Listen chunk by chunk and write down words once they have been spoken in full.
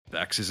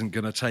Bex isn't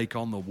going to take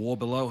on the war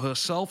below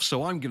herself,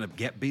 so I'm going to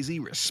get busy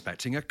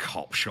respecting a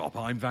cop shop.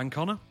 I'm Van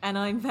Connor. And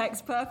I'm Vex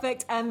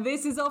Perfect, and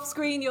this is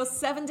Offscreen, your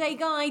 7-day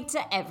guide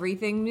to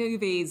everything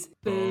movies.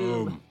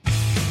 Boom.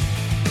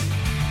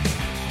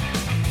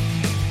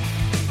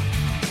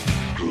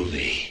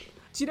 Groovy.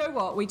 Do you know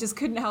what? We just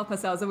couldn't help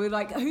ourselves. And we were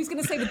like, who's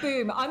going to say the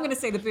boom? I'm going to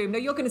say the boom. No,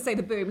 you're going to say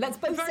the boom. Let's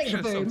both say the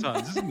boom.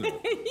 Sometimes, isn't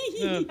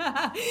it?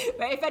 Yeah.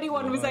 But if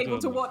anyone was able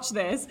to watch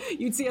this,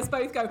 you'd see us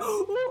both go,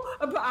 ooh,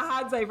 and put our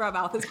hands over our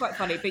mouth. It's quite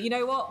funny. But you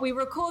know what? We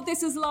record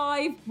this as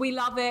live. We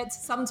love it.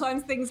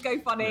 Sometimes things go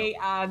funny,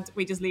 and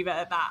we just leave it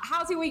at that.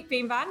 How's your week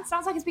been, Van?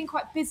 Sounds like it's been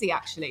quite busy,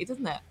 actually,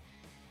 doesn't it?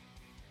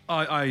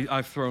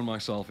 I've thrown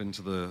myself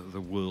into the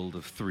world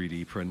of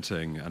 3D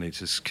printing, and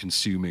it is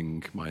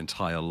consuming my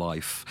entire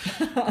life.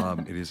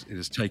 It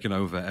has taken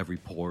over every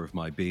pore of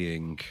my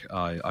being.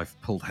 I've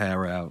pulled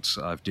hair out.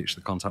 I've ditched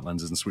the contact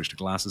lenses and switched to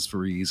glasses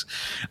for ease.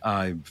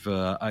 I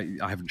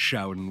haven't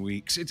showered in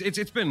weeks.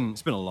 It's been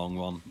a long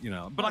one, you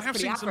know. But I have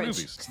seen some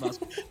movies,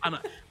 and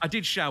I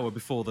did shower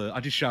before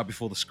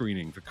the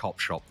screening for Cop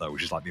Shop, though,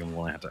 which is like the only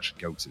one I had to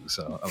actually go to.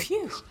 So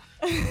phew.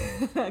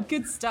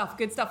 Good stuff.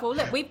 Well,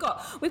 look, we've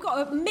got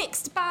a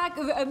mixed bag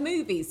of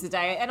movies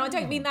today, and I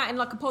don't mean that in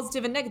like a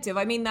positive and negative.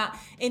 I mean that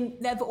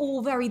they're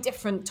all very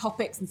different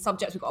topics and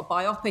subjects. We've got a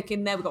biopic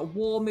in there, we've got a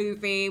war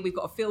movie, we've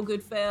got a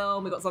feel-good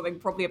film, we've got something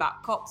probably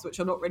about cops, which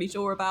I'm not really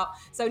sure about.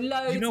 So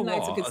loads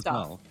of good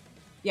stuff. Well,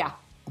 yeah,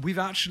 we've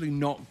actually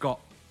not got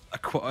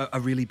a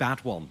really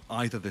bad one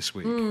either this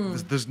week.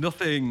 There's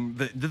nothing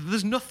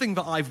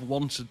that I've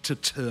wanted to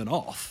turn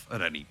off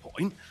at any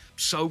point.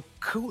 So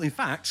cool. In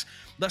fact,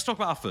 let's talk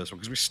about our first one,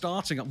 because we're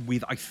starting up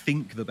with, I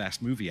think, the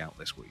best movie out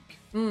this week.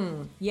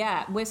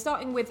 Yeah, we're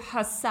starting with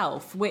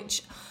Herself,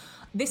 which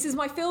this is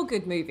my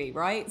feel-good movie,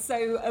 right?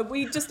 So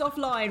we just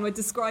offline were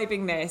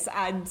describing this,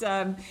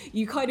 and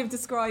you kind of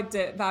described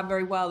it, Van,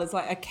 very well as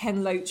like a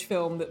Ken Loach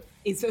film that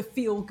is a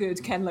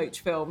feel-good Ken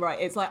Loach film, right?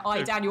 It's like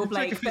Daniel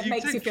Blake that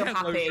makes you feel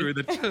happy.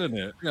 Turn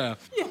it, yeah.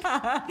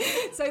 Yeah.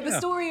 So the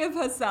story of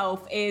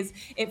Herself is,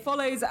 it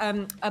follows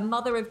a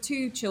mother of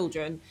 2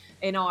 children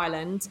in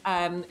Ireland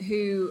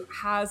who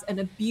has an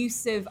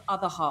abusive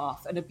other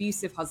half, an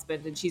abusive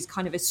husband, and she's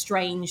kind of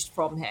estranged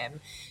from him.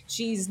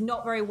 She's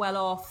not very well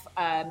off.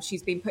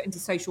 She's been put into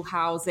social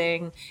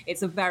housing.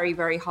 It's a very,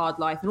 very hard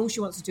life, and all she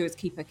wants to do is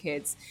keep her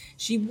kids.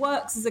 She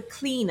works as a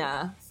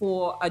cleaner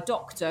for a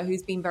doctor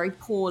who's been very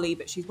poorly,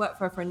 but she's worked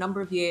for her for a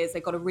number of years.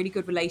 They've got a really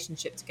good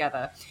relationship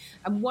together.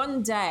 And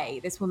one day,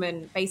 this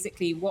woman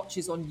basically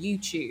watches on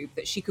YouTube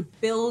that she could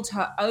build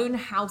her own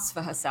house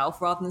for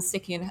herself rather than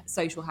sticking in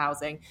social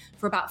housing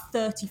for about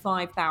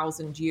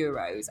 35,000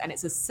 euros. And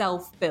it's a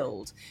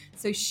self-build.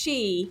 So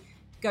she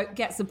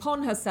gets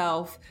upon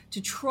herself to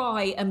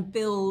try and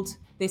build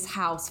this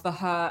house for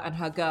her and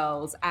her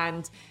girls.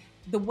 And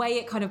the way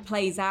it kind of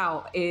plays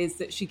out is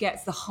that she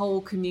gets the whole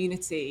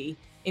community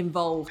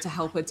involved to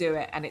help her do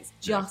it. And it's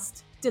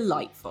just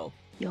delightful.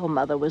 Your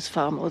mother was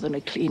far more than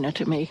a cleaner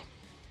to me.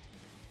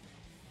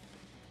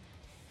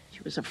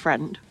 She was a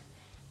friend.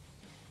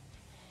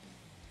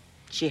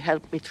 She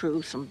helped me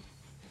through some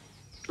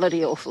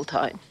bloody awful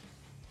time.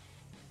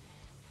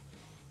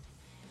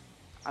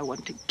 I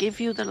want to give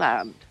you the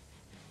land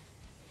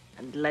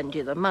and lend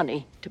you the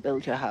money to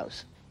build your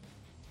house.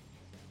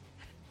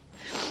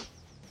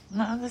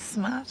 Not this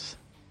much.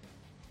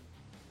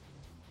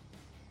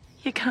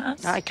 You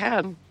can't. I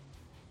can.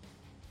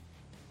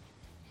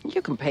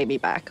 You can pay me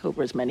back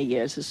over as many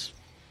years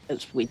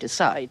as we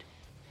decide.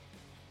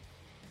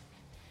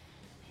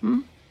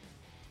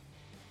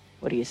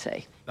 What do you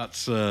say?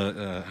 That's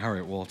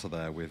Harriet Water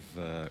there with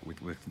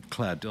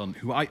Claire Dunn,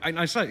 who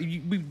I said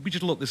we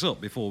just looked this up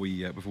before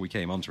we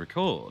came on to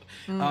record.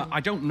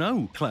 I don't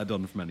know Claire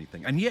Dunn from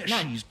anything, and yet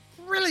she's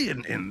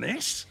brilliant in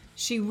this.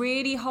 She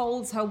really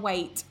holds her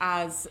weight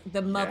as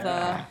the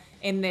mother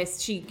in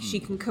this. She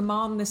can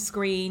command the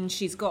screen.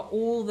 She's got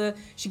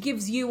she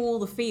gives you all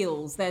the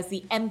feels. There's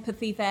the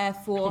empathy there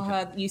for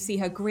her. You see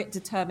her grit,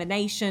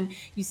 determination.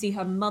 You see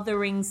her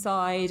mothering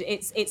side.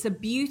 It's a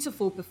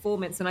beautiful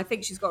performance, and I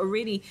think she's got a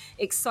really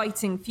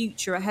exciting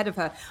future ahead of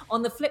her.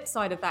 On the flip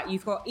side of that,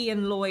 you've got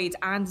Ian Lloyd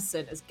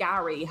Anderson as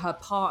Gary, her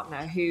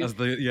partner, who as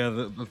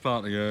the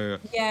partner.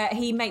 Yeah,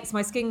 he makes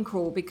my skin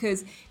crawl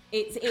because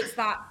it's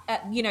that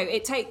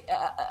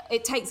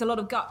it takes a lot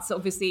of guts,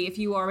 obviously, if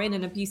you are in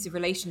an abusive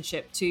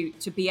relationship to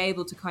be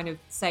able to kind of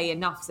say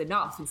enough's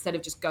enough instead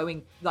of just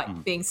going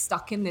being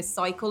stuck in this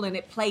cycle, and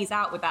it plays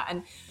out with that.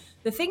 And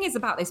the thing is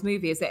about this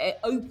movie is that it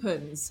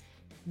opens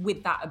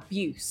with that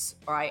abuse,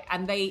 right?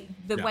 And the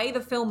way the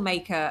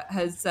filmmaker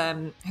has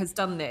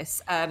done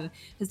this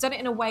has done it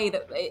in a way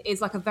that is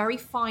like a very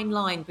fine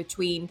line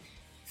between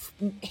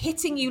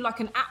hitting you like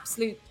an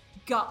absolute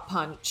gut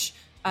punch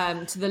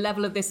to the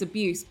level of this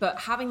abuse, but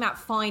having that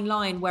fine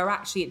line where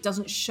actually it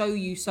doesn't show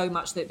you so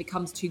much that it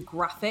becomes too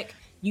graphic.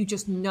 you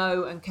just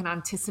know and can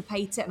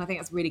anticipate it. And I think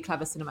that's really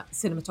clever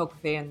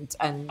cinematography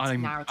and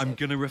narrative. I'm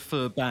going to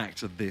refer back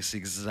to this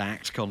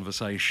exact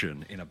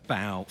conversation in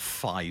about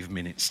 5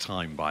 minutes'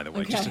 time, by the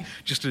way, Okay.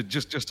 just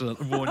to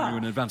warn you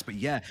in advance. But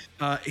yeah,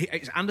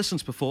 it's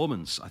Anderson's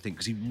performance, I think,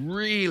 because he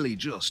really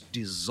just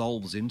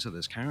dissolves into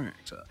this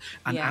character.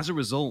 And as a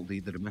result,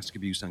 the domestic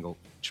abuse angle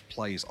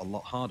plays a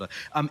lot harder.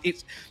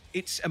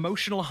 Its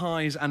emotional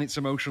highs and its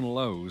emotional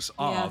lows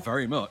are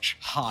very much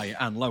high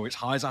and low. Its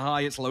highs are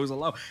high, its lows are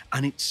low.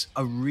 And it's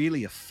a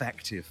really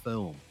effective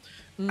film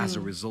as a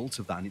result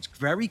of that. And it's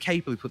very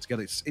capably put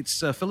together. It's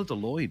Philida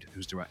Lloyd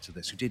who's directed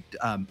this, who did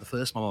the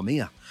first Mamma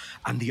Mia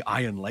and The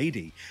Iron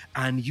Lady.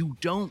 And you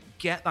don't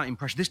get that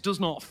impression. This does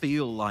not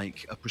feel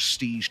like a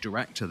prestige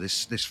director.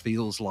 This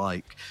feels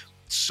like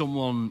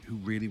someone who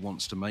really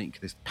wants to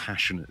make this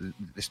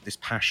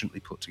passionately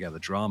put together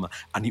drama,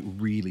 and it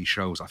really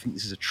shows. I think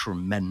this is a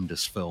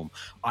tremendous film.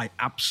 I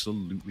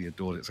absolutely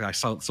adored it. So I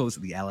saw this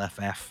at the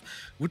LFF.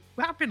 Would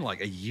that have been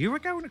like a year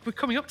ago? We're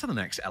coming up to the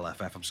next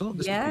LFF. I'm sure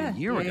this would be a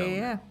year ago.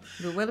 Yeah,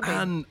 it will be.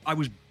 And I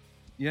was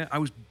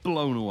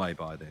blown away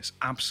by this.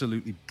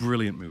 Absolutely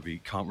brilliant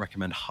movie. Can't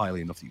recommend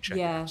highly enough that you check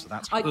it out. So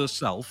that's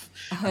Herself,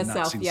 and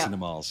that's in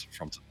cinemas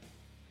from today.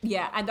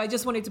 Yeah, and I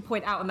just wanted to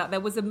point out on that, there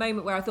was a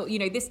moment where I thought,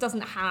 this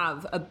doesn't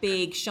have a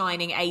big,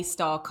 shining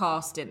A-star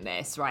cast in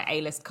this, right?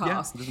 A-list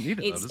cast. Yeah, it doesn't need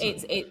it,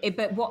 does it?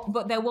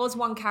 But there was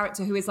one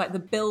character who is like the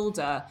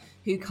builder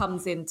who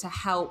comes in to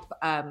help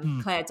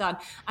Claire Dunn.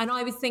 And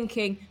I was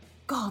thinking,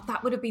 God,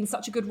 that would have been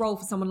such a good role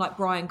for someone like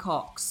Brian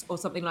Cox or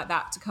something like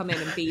that to come in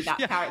and be that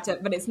character,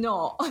 but it's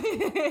not.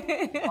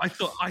 I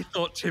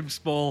thought Tim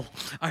Spall.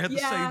 I had the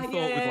same thought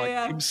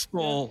with Tim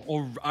Spall,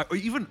 or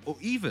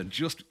even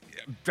just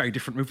a very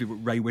different movie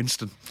with Ray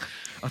Winston.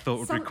 I thought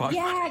would be quite.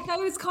 Yeah,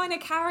 those kind of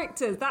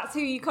characters. That's who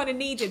you kind of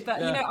needed.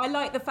 But I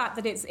like the fact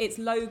that it's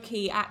low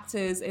key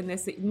actors in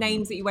this,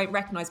 names that you won't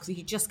recognise because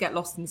you just get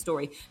lost in the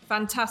story.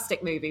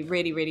 Fantastic movie.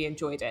 Really, really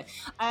enjoyed it.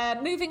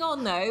 Moving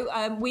on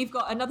though, we've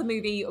got another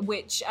movie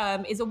which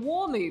is a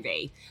war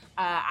movie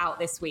out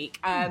this week.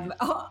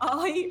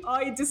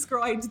 I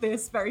described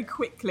this very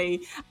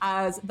quickly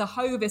as the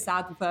Hovis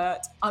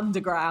advert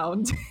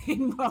underground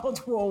in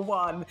World War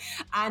One,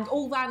 and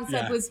all Van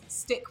said was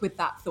stick with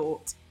that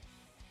thought.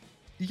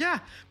 Yeah,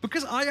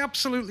 because I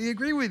absolutely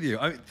agree with you.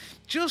 It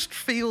just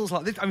feels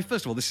like this.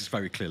 First of all, this has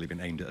very clearly been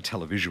aimed at a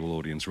televisual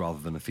audience rather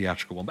than a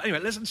theatrical one. But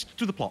anyway, let's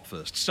do the plot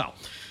first. So,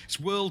 it's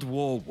World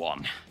War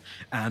One,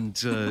 and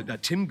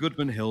Tim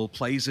Goodman Hill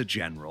plays a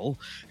general.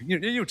 You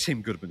know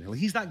Tim Goodman Hill.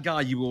 He's that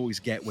guy you always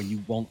get when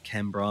you want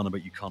Ken Branagh,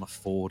 but you can't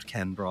afford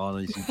Ken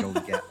Branagh. You can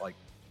go get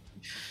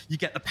you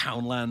get the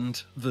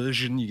Poundland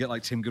version, you get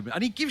like Tim Goodman,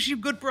 and he gives you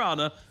good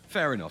Branagh,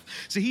 fair enough.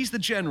 So he's the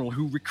general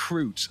who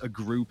recruits a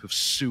group of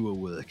sewer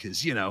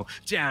workers,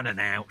 down and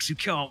outs, who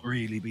can't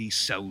really be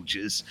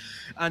soldiers.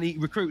 And he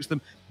recruits them,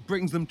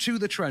 brings them to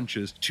the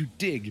trenches to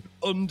dig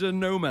under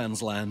no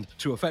man's land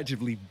to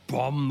effectively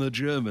bomb the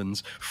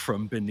Germans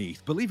from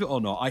beneath. Believe it or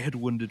not, I had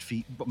wondered for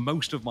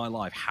most of my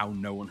life how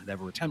no one had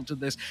ever attempted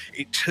this.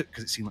 It took,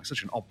 because it seemed like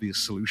such an obvious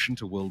solution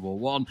to World War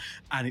One,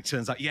 and it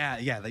turns out,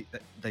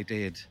 they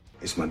did.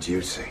 It's my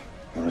duty,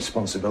 my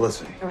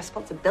responsibility. Your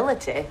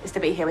responsibility is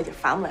to be here with your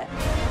family.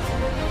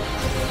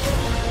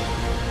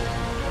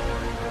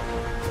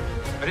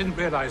 I didn't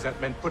realize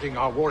that meant putting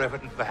our war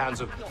effort into the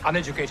hands of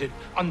uneducated,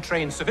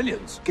 untrained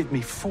civilians. Give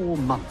me 4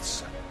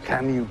 months.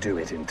 Can you do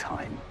it in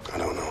time? I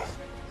don't know.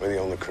 We're the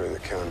only crew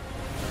that can.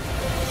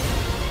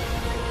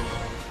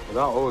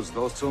 Without us,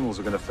 those tunnels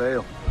are going to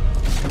fail.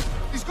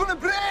 He's going to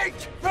break!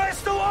 Press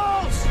the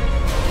walls!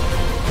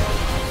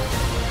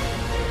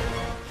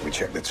 We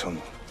checked the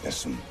tunnel. There's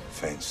some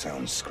faint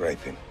sounds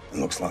scraping. It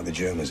looks like the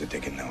Germans are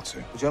digging now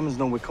too. The Germans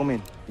know we're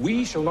coming.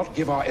 We shall not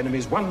give our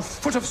enemies 1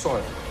 foot of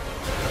soil.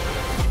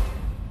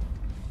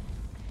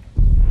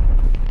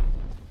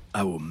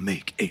 I will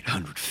make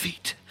 800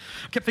 feet.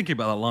 I kept thinking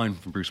about that line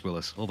from Bruce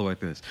Willis all the way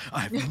through this.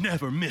 I have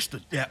never missed a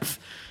depth.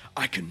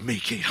 I can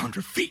make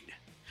 800 feet.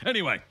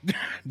 Anyway,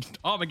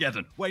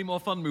 Armageddon. Way more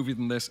fun movie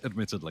than this,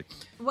 admittedly.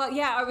 Well,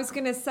 yeah, I was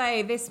going to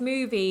say this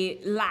movie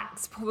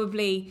lacks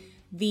probably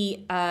the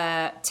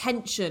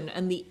tension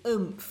and the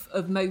oomph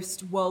of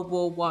most World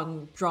War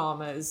One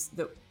dramas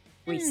that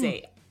we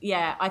see.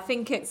 Yeah, I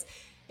think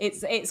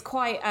it's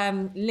quite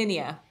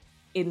linear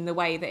in the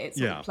way that it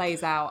sort of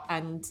plays out,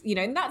 and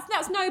and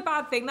that's no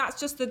bad thing. That's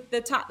just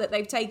the tack that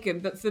they've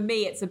taken. But for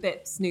me, it's a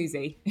bit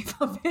snoozy, if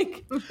I'm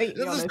being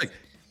completely honest.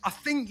 I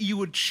think you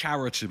would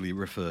charitably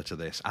refer to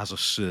this as a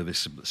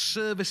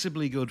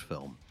serviceably good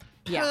film.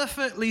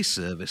 Perfectly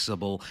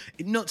serviceable.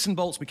 Nuts and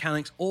bolts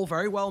mechanics, all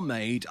very well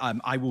made.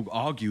 I will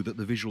argue that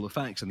the visual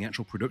effects and the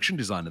actual production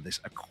design of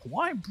this are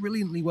quite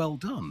brilliantly well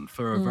done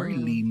for a very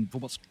lean, for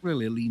what's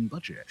really a lean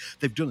budget.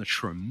 They've done a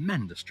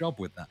tremendous job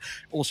with that.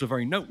 Also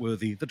very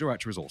noteworthy, the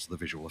director is also the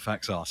visual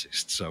effects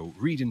artist. So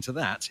read into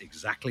that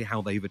exactly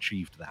how they've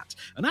achieved that.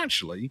 And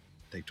actually,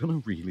 they've done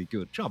a really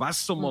good job. As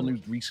someone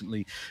who's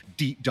recently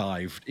deep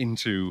dived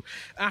into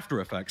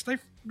After Effects,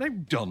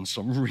 they've done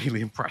some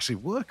really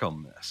impressive work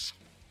on this.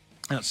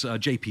 That's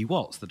J.P.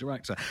 Watts, the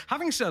director.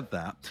 Having said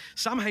that,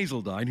 Sam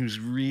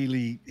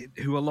Hazeldine,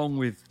 who along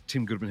with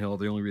Tim Goodman Hill are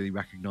the only really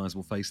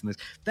recognisable face in this,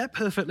 they're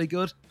perfectly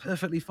good,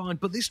 perfectly fine.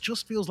 But this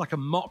just feels like a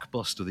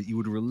mockbuster that you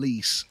would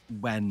release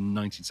when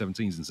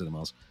 1917's in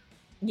cinemas.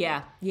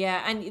 Yeah.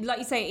 And like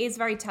you say, it is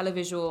very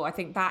televisual. I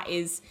think that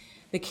is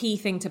the key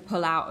thing to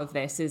pull out of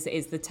this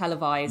is the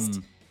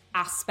televised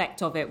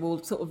aspect of it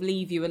will sort of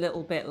leave you a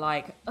little bit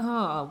like,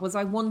 was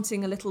I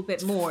wanting a little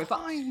bit more?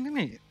 Fine, isn't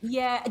it?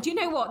 Yeah. Do you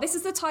know what? This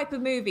is the type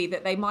of movie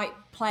that they might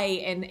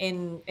play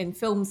in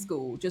film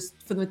school just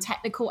for the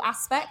technical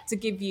aspect to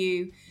give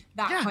you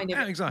that kind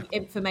of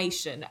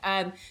information.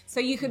 So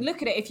you can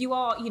look at it if you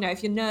are,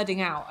 if you're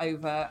nerding out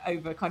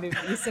over kind of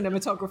your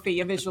cinematography,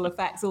 your visual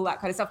effects, all that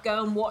kind of stuff,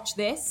 go and watch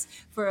this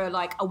for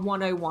like a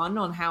 101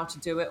 on how to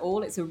do it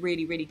all. It's a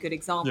really, really good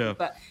example. Yeah.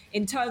 But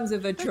in terms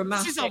of a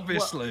dramatic... This is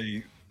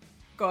obviously...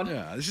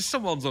 Yeah, this is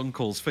someone's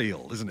uncle's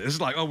field, isn't it?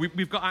 It's like,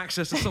 we've got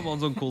access to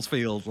someone's uncle's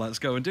field. Let's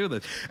go and do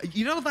this.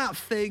 You know that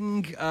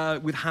thing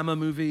with Hammer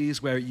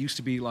movies where it used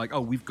to be like,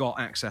 we've got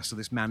access to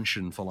this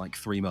mansion for like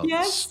 3 months.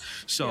 Yes.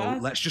 So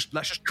let's just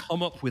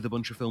come up with a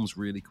bunch of films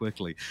really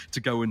quickly to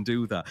go and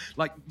do that.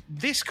 Like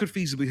this could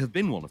feasibly have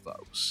been one of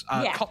those.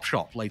 Cop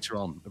Shop later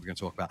on that we're going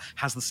to talk about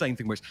has the same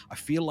thing where I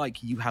feel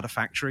like you had a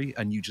factory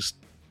and you just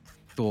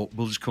thought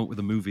we'll just come up with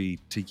a movie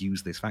to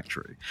use this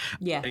factory.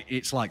 Yeah.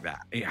 It's like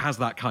that. It has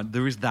that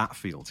there is that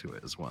feel to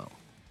it as well.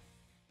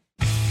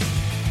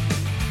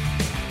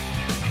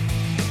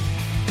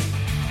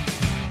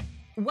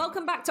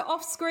 Welcome back to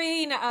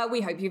Offscreen.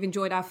 We hope you've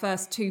enjoyed our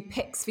first 2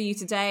 picks for you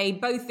today,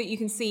 both that you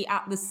can see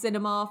at the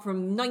cinema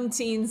from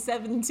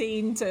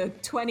 1917 to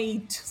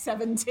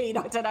 2017.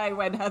 I don't know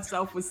when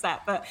Herself was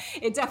set, but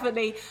it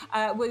definitely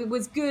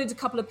was good. A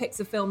couple of picks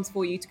of films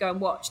for you to go and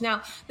watch.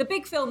 Now, the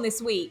big film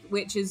this week,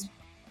 which is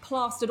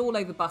plastered all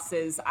over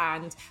buses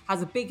and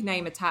has a big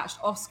name attached,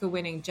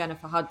 Oscar-winning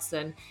Jennifer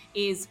Hudson,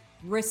 is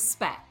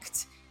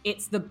Respect.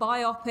 It's the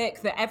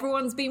biopic that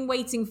everyone's been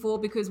waiting for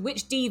because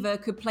which diva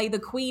could play the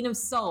Queen of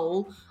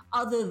Soul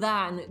other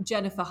than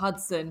Jennifer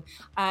Hudson?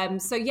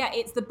 It's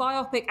the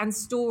biopic and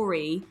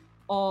story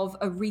of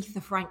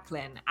Aretha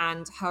Franklin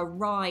and her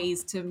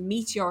rise to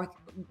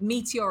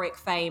meteoric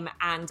fame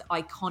and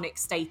iconic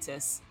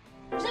status.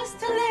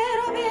 Just a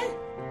little bit.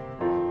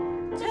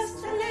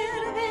 Just a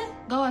little bit.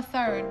 Go a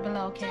third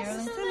below,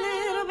 Carolyn. Just a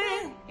little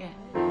bit. Yeah.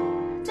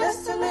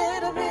 Just a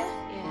little bit.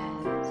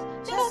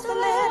 Yeah. Just a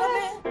little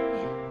bit.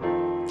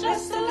 Yeah.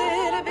 Just a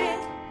little bit.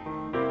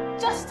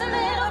 Just a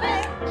little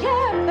bit.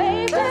 Yeah,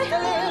 baby. Just a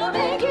little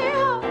bit.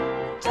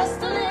 Yeah.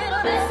 Just a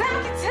little bit.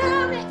 Sock it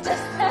to me.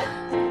 Just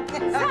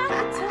sock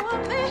it to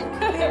me.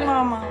 Hey,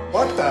 Mama.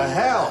 What the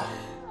hell?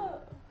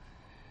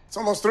 It's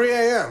almost 3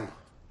 a.m.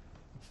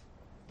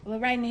 We're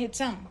writing a hit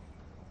song.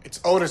 It's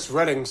Otis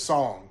Redding's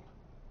song.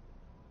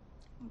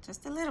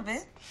 Just a little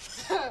bit.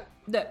 A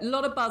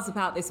lot of buzz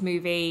about this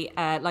movie.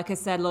 Like I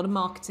said, a lot of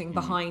marketing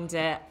behind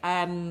it.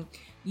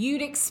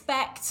 You'd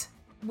expect,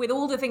 with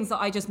all the things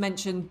that I just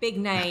mentioned, big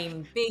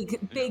name,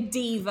 big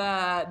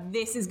diva,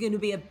 this is going to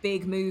be a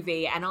big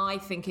movie. And I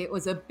think it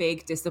was a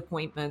big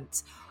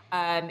disappointment.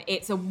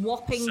 It's a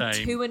whopping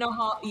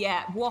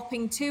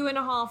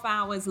 2.5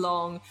 hours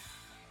long.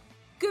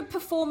 Good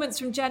performance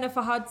from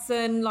Jennifer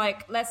Hudson.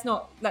 Like, let's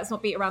not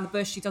beat around the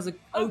bush. She does a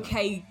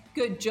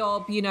good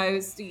job.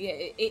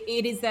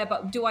 It is there,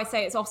 but do I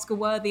say it's Oscar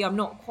worthy? I'm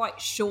not quite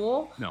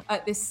sure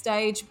at this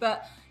stage.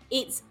 But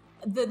it's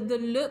the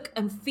look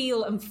and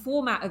feel and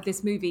format of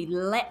this movie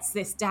lets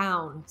this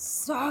down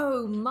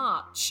so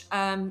much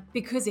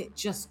because it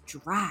just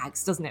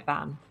drags, doesn't it,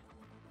 Van?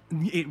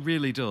 It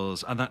really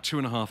does, and that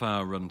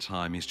 2.5-hour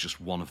runtime is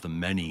just one of the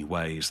many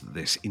ways that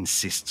this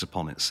insists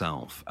upon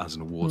itself as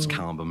an awards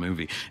caliber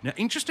movie. Now,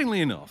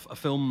 interestingly enough, a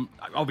film,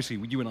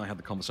 obviously you and I had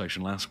the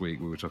conversation last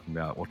week, we were talking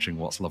about watching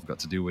What's Love Got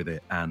to Do With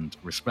It and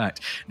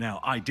Respect.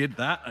 Now, I did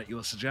that at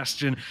your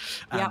suggestion,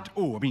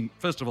 and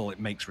first of all, it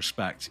makes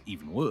Respect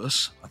even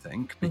worse, I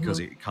think,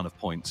 because it kind of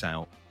points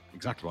out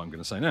exactly what I'm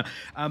going to say now,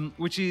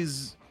 which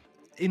is,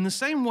 in the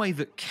same way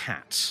that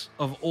Cats,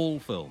 of all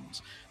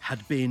films,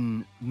 had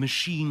been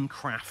machine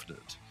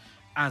crafted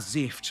as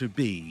if to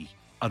be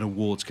an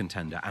awards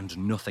contender and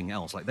nothing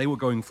else. Like, they were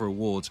going for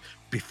awards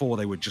before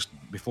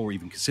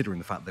even considering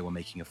the fact they were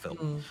making a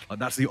film. Like,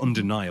 that's the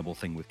undeniable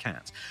thing with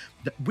Cats,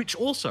 which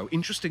also,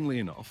 interestingly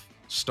enough,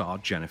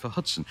 starred Jennifer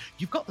Hudson.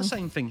 You've got the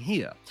same thing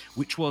here,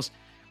 which was,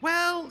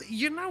 well,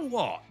 you know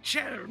what?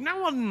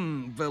 No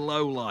one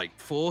below like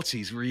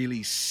 40's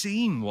really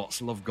seen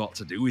What's Love Got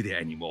to Do With It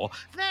anymore.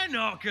 They're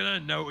not going to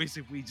notice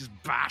if we just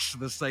bash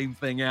the same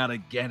thing out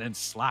again and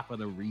slap an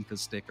Aretha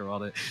sticker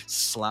on it.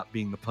 Slap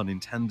being the pun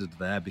intended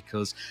there,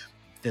 because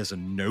there's a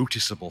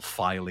noticeable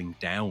filing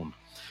down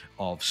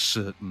of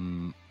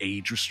certain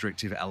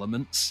age-restrictive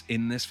elements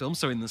in this film.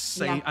 So in the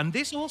same... And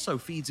this also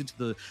feeds into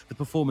the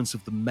performance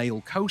of the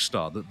male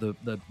co-star,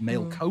 the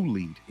male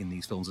co-lead in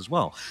these films as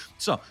well.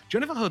 So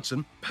Jennifer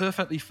Hudson,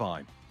 perfectly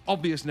fine.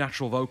 Obvious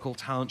natural vocal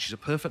talent. She's a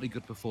perfectly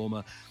good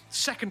performer.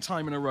 Second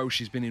time in a row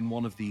she's been in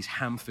one of these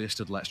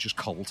ham-fisted, let's just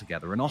cobble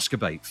together an Oscar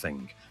bait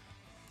thing.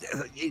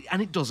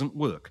 and it doesn't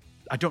work.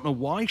 I don't know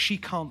why she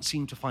can't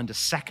seem to find a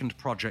second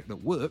project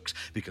that works,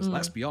 because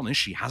let's be honest,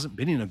 she hasn't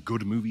been in a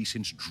good movie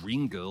since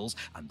Dreamgirls,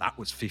 and that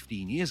was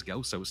 15 years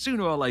ago, so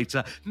sooner or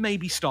later,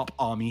 maybe stop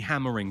Armie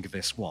hammering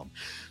this one.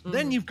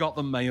 Then you've got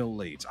the male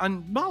leads,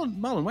 and Marlon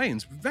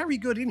Wayans, very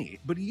good in it,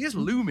 but he is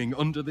looming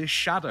under this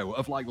shadow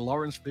of like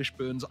Lawrence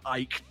Fishburne's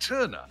Ike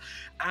Turner.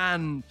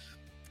 And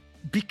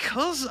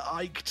because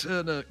Ike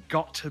Turner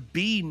got to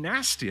be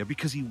nastier,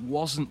 because he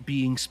wasn't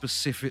being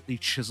specifically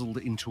chiseled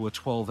into a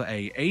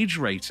 12A age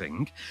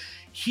rating,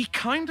 he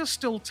kind of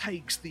still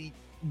takes the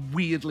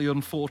weirdly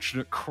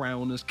unfortunate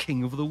crown as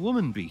king of the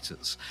woman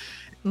beaters.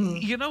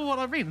 You know what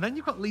I mean? Then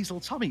you've got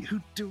Liesl Tommy, who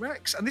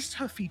directs, and this is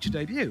her feature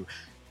debut.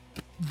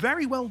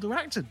 Very well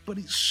directed, but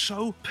it's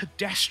so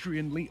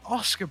pedestrianly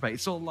Oscar bait.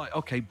 It's all like,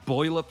 okay,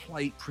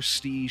 boilerplate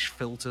prestige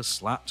filter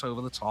slapped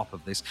over the top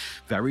of this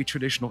very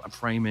traditional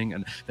framing,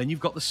 and then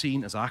you've got the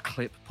scene, as our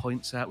clip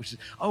points out, which is,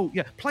 oh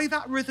yeah, play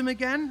that rhythm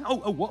again.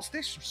 Oh, what's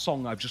this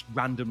song I've just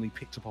randomly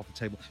picked up off the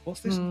table? What's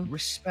this?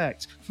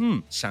 Respect.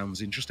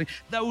 Sounds interesting.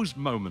 Those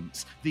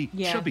moments, the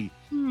chubby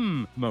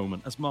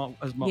moment, as Mark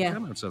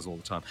Kermode says all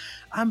the time.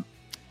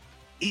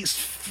 It's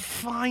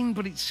fine,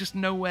 but it's just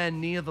nowhere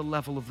near the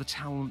level of the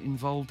talent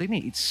involved in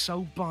it. It's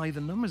so by the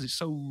numbers. It's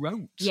so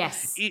rote.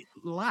 Yes. It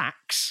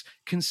lacks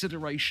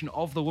consideration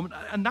of the woman.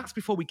 And that's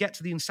before we get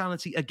to the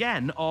insanity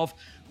again of,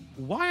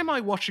 why am I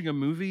watching a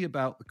movie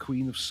about the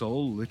Queen of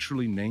Soul,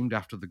 literally named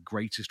after the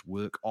greatest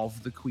work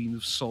of the Queen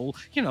of Soul?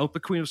 You know, the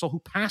Queen of Soul who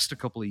passed a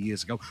couple of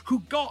years ago, who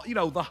got, you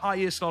know, the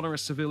highest honor a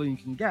civilian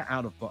can get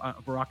out of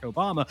Barack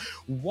Obama.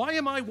 Why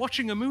am I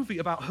watching a movie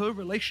about her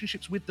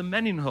relationships with the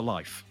men in her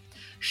life?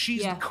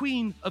 She's the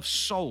Queen of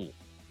Soul.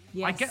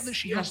 Yes, I get that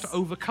she has to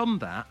overcome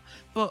that,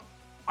 but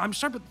I'm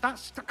sorry, but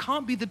that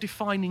can't be the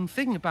defining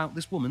thing about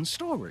this woman's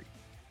story.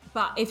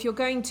 But if you're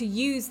going to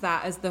use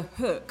that as the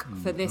hook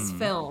for this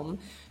film,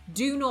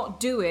 do not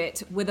do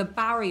it with a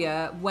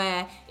barrier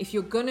where, if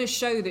you're going to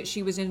show that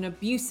she was in an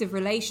abusive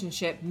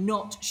relationship,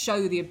 not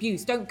show the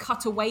abuse. Don't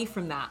cut away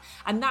from that.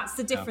 And that's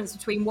the difference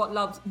between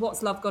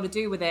What's Love Got to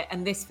Do with It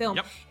and this film,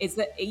 is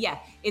that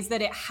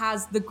it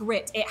has the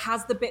grit. It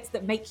has the bits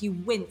that make you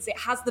wince. It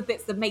has the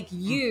bits that make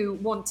you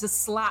want to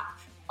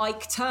slap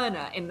Ike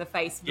Turner in the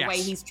face for the way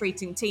he's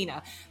treating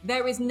Tina.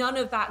 There is none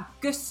of that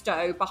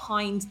gusto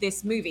behind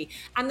this movie.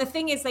 And the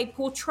thing is, they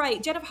portray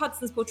Jennifer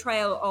Hudson's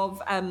portrayal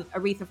of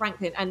Aretha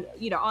Franklin, and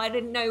you know, I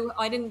didn't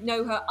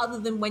know her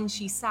other than when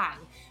she sang.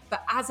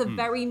 But as a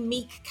very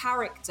meek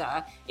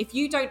character, if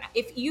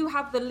you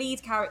have the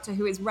lead character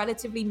who is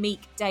relatively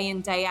meek day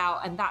in, day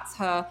out, and that's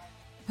her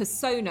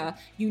persona,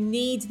 you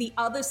need the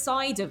other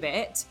side of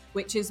it,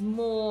 which is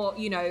more,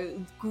 you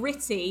know,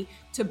 gritty,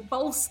 to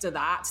bolster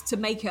that, to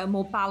make it a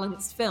more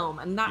balanced film.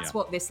 And that's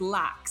what this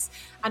lacks.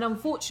 And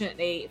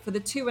unfortunately, for the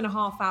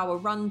 2.5 hour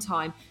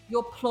runtime,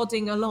 you're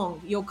plodding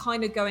along. You're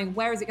kind of going,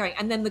 where is it going?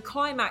 And then the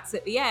climax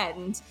at the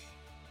end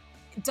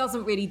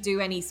doesn't really do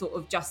any sort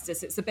of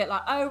justice. It's a bit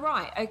like, oh,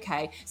 right,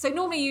 okay. So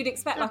normally you'd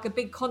expect like a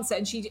big concert,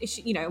 and she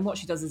you know, and what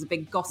she does is a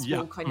big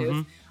gospel kind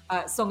of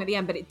song at the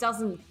end, but it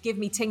doesn't give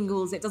me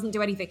tingles. It doesn't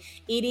do anything.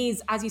 It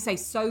is, as you say,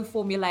 so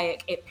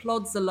formulaic. It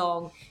plods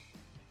along.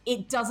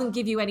 It doesn't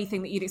give you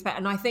anything that you'd expect.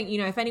 And I think, you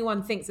know, if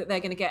anyone thinks that they're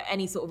going to get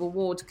any sort of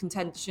award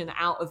contention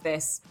out of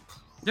this,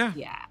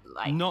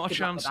 like, not a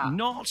chance.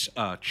 Not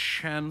a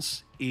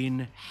chance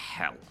in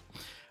hell.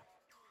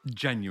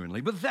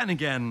 Genuinely. But then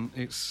again,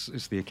 it's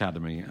the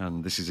Academy,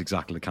 and this is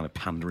exactly the kind of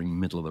pandering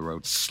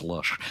middle-of-the-road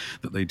slush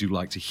that they do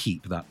like to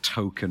heap that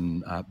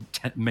token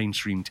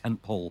mainstream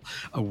tentpole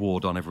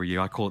award on every year.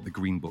 I call it the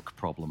Green Book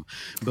problem.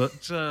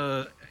 But,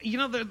 you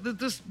know,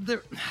 this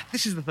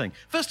is the thing.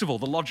 First of all,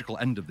 the logical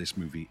end of this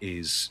movie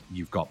is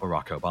you've got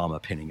Barack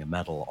Obama pinning a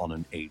medal on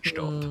an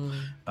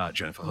aged-up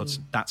Jennifer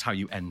Hudson. That's how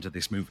you end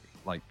this movie.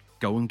 Like,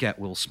 go and get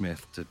Will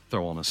Smith to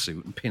throw on a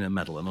suit and pin a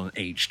medal on an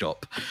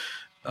aged-up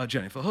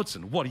Jennifer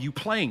Hudson. What are you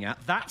playing at?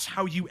 That's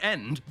how you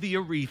end the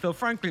Aretha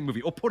Franklin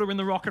movie, or put her in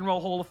the Rock and Roll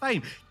Hall of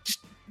Fame. Just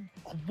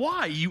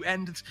why you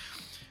end?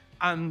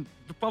 And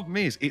the problem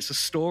is, it's a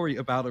story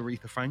about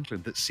Aretha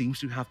Franklin that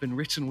seems to have been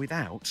written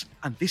without,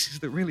 and this is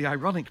the really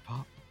ironic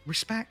part,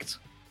 respect.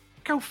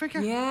 Go figure.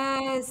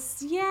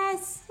 Yes,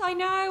 I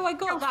know. I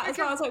got that as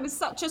well. So it was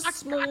such a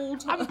small.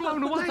 I'm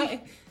blown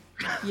away.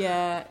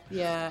 yeah.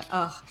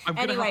 I'm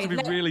going to have to be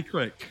really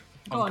quick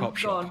on Cop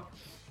Shop.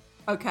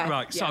 Okay.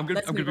 Right, so I'm going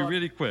to be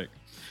really quick.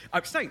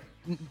 I'd say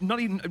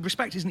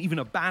Respect isn't even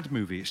a bad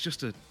movie. It's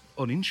just an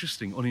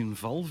uninteresting,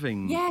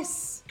 uninvolving,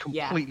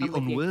 completely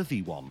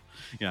unworthy one.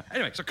 Yeah.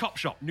 Anyway, so Cop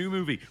Shop, new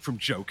movie from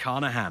Joe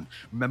Carnahan.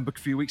 Remember a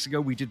few weeks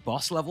ago we did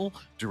Boss Level,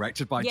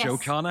 directed by Joe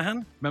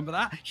Carnahan? Remember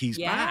that? He's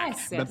back.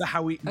 Yes. Remember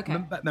how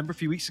remember a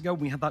few weeks ago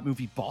we had that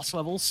movie Boss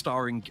Level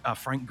starring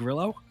Frank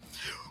Grillo?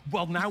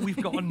 Well, now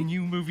we've got a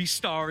new movie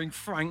starring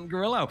Frank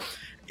Grillo.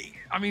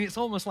 I mean, it's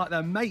almost like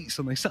they're mates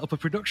and they set up a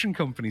production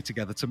company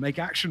together to make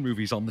action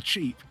movies on the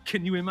cheap.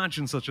 Can you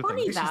imagine such a thing?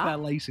 This is their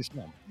latest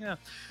one. Yeah,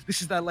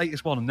 this is their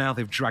latest one, and now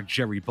they've dragged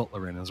Jerry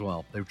Butler in as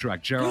well. They've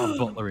dragged Gerard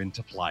Butler in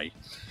to play.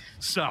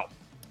 So,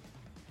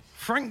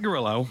 Frank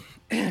Grillo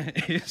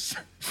is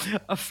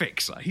a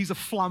fixer. He's a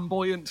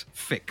flamboyant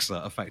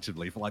fixer,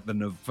 effectively,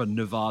 for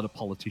Nevada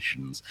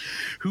politicians,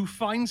 who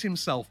finds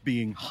himself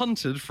being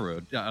hunted for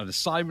an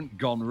assignment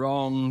gone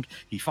wrong.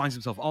 He finds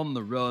himself on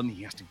the run.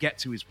 He has to get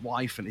to his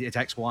wife and his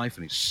ex-wife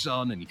and his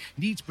son, and he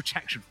needs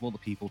protection from other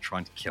people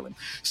trying to kill him.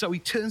 So he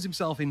turns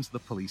himself into the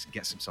police and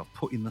gets himself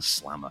put in the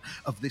slammer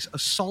of this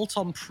Assault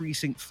on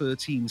Precinct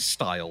 13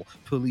 style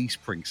police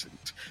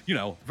precinct. You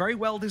know, very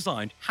well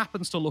designed,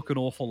 happens to look an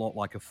awful lot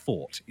like a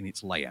fort in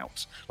its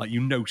layout. Like, you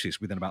notice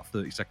within about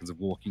 30 seconds of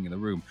walking in the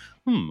room,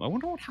 I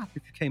wonder what happened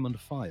if you came under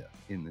fire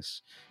in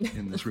this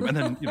room. And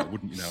then,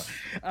 wouldn't you know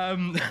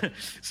it?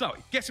 So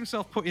he gets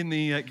himself put in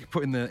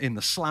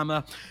the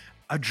slammer.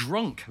 A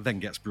drunk then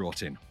gets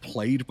brought in,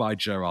 played by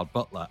Gerard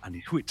Butler, and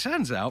who it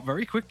turns out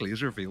very quickly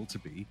is revealed to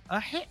be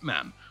a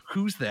hitman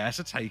who's there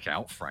to take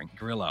out Frank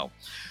Grillo.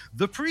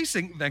 The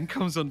precinct then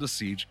comes under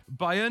siege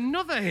by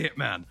another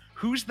hitman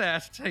who's there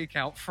to take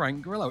out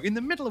Frank Grillo. In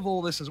the middle of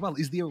all this as well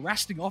is the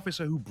arresting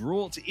officer who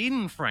brought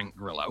in Frank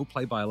Grillo,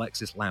 played by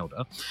Alexis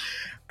Lauder,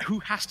 who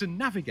has to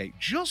navigate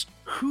just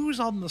who's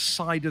on the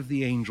side of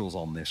the angels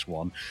on this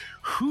one,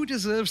 who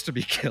deserves to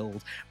be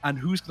killed, and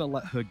who's going to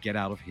let her get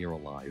out of here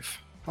alive.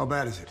 How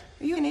bad is it?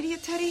 Are you an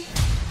idiot, Teddy?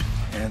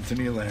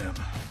 Anthony Lamb.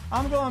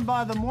 I'm going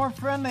by the more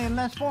friendly and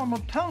less formal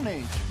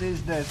Tony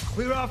these days.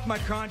 Clear off my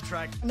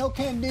contract. No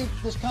can do.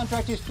 This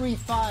contract is free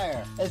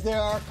fire, as there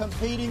are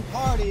competing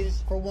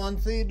parties for one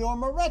Theodore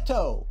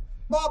Moretto.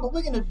 Bob, are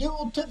we going to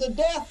duel to the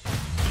death?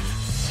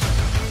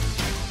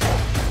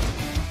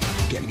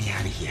 Get me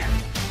out of here.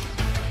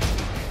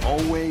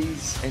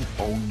 Always and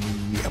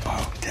only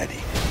about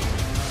Teddy.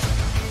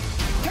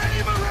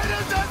 Teddy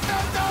Moretto does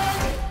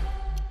nothing!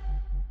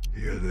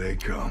 Here they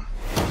come.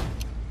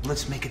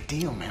 Let's make a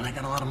deal, man. I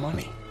got a lot of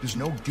money. There's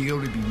no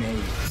deal to be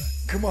made.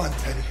 Come on,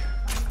 Teddy.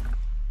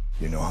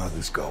 You know how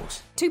this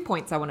goes. 2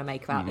 points I want to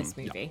make about this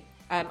movie.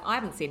 I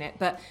haven't seen it,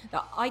 but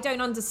I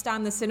don't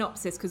understand the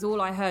synopsis because all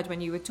I heard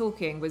when you were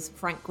talking was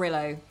Frank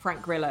Grillo.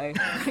 So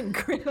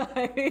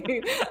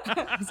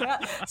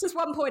that's just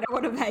one point I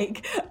want to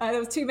make. There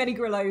was too many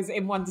Grillos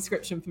in one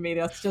description for me.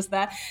 That's just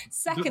there.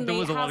 Secondly, there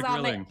was a lot of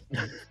grilling.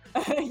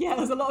 Yeah,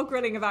 there's a lot of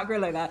grilling about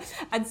Grillo there.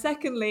 And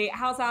secondly,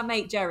 how's our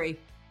mate Jerry?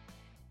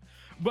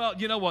 Well,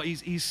 you know what?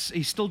 He's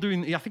still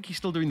doing. I think he's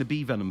still doing the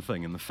bee venom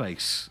thing in the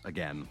face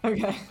again.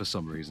 Okay. For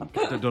some reason,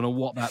 I don't know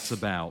what that's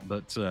about,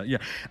 but yeah.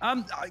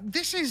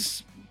 This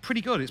is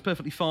pretty good. It's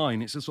perfectly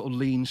fine. It's a sort of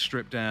lean,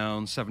 stripped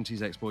down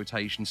 70s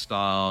exploitation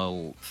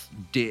style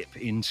dip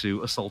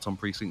into Assault on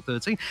Precinct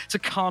 13. It's a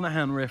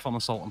Carnahan riff on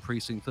Assault on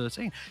Precinct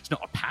 13. It's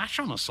not a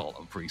patch on Assault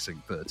on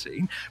Precinct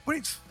 13, but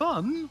it's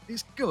fun.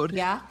 It's good.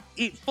 Yeah.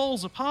 It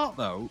falls apart,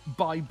 though,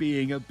 by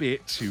being a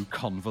bit too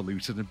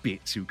convoluted, a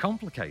bit too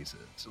complicated.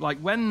 Like,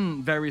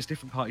 when various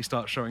different parties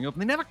start showing up,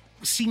 and they never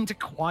seem to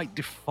quite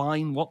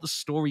define what the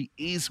story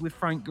is with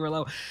Frank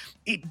Grillo,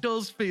 it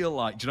does feel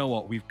like, do you know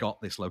what? We've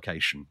got this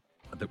location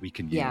that we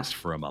can use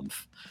for a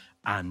month.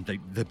 And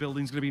the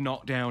building's going to be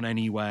knocked down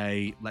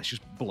anyway. Let's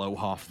just blow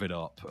half of it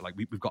up. Like,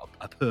 we've got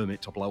a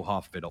permit to blow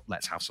half of it up.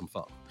 Let's have some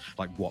fun.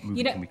 Like, what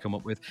movie can we come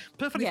up with?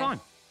 Perfectly fine.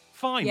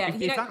 Fine. Yeah,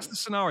 if that's the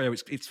scenario,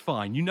 it's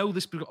fine. You know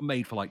this got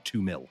made for like $2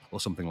 million or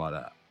something like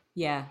that.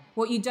 Yeah.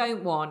 What you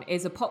don't want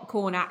is a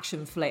popcorn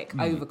action flick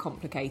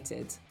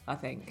overcomplicated, I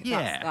think.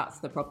 Yeah. That's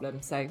the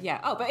problem. So, yeah.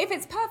 Oh, but if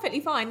it's perfectly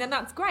fine, then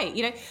that's great,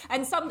 you know.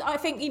 And I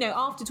think, you know,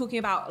 after talking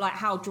about like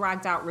how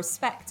dragged out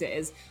Respect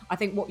is, I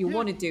think what you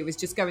want to do is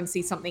just go and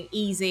see something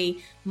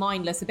easy,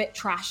 mindless, a bit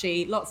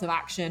trashy, lots of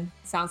action.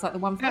 Sounds like the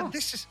one for us.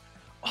 This is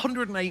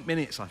 108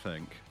 minutes, I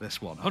think,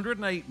 this one.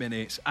 108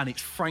 minutes, and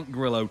it's Frank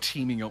Grillo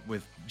teaming up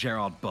with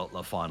Gerard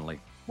Butler, finally.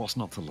 What's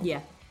not to love?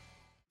 Yeah.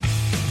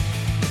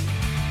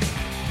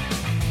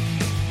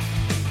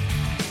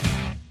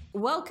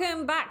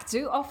 Welcome back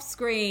to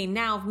Offscreen.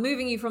 Now,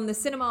 moving you from the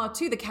cinema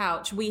to the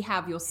couch, we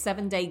have your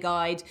 7-day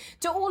guide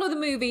to all of the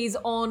movies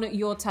on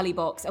your telly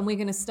box. And we're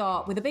going to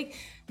start with a big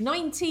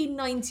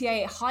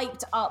 1998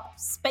 hyped up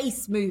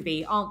space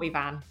movie, aren't we,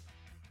 Van?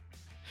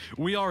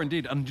 We are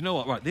indeed. And you know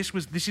what? Right, this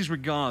is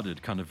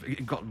regarded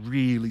it got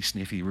really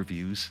sniffy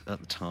reviews at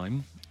the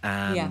time.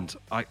 And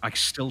I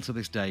still to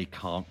this day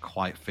can't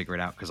quite figure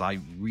it out because I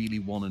really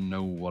want to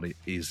know what it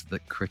is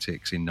that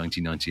critics in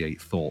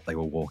 1998 thought they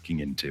were walking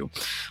into.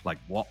 Like,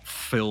 what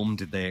film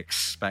did they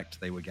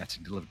expect they were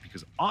getting delivered?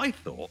 Because I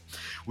thought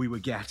we were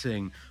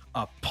getting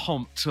a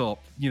pumped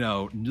up, you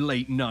know,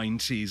 late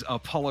 90s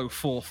Apollo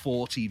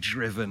 440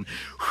 driven,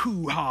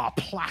 hoo-ha,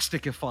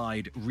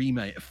 plasticified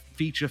remake,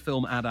 feature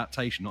film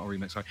adaptation, not a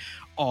remake, sorry,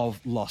 of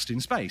Lost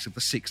in Space, of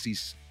the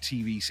 60s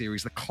TV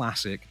series, the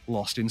classic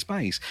Lost in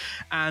Space.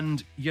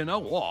 And you know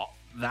what?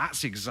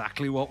 That's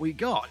exactly what we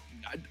got.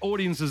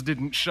 Audiences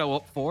didn't show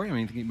up for it. I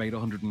mean, I think it made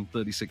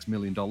 $136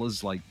 million,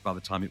 like, by the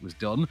time it was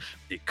done.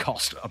 It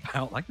cost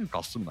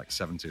something like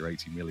 70 or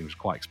 80 million. It was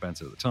quite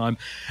expensive at the time.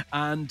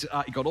 And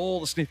it got all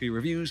the sniffy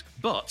reviews,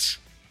 but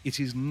it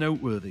is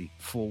noteworthy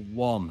for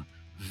one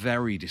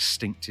very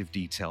distinctive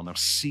detail. Now,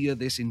 sear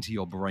this into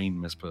your brain,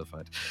 Miss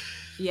Perfect.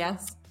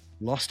 Yes.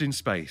 Lost in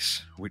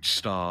Space, which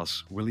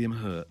stars William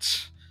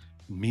Hurt,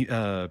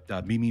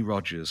 Mimi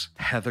Rogers,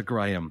 Heather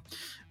Graham,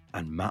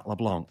 and Matt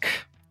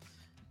LeBlanc.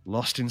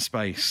 Lost in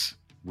Space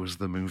was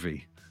the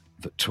movie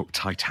that took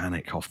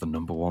Titanic off the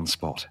 #1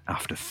 spot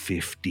after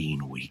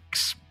 15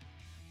 weeks.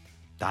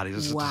 That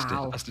is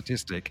a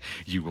statistic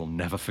you will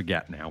never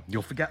forget now.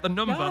 You'll forget the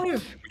number,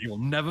 but you will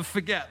never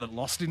forget that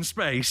Lost in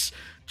Space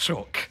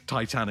took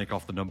Titanic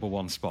off the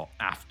 #1 spot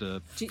after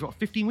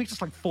 15 weeks.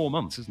 It's like 4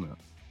 months, isn't it?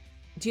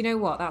 Do you know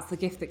what? That's the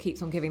gift that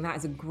keeps on giving. That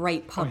is a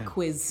great pub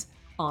quiz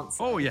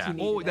answer. Oh,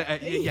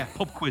 yeah.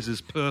 Pub quiz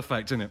is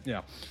perfect, isn't it?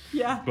 Yeah.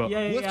 Yeah. But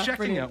worth checking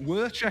brilliant. out.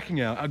 Worth checking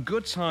out. A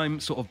good time,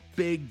 sort of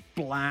big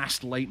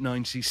blast, late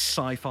 90s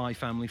sci-fi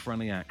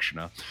family-friendly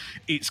actioner.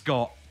 It's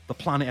got the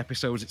planet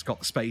episodes, it's got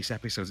the space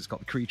episodes, it's got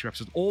the creature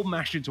episodes, all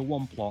mashed into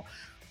one plot.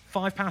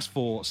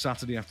 4:05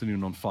 Saturday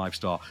afternoon on 5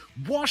 Star.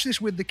 Watch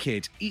this with the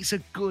kids. It's a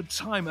good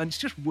time, and it's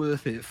just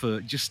worth it for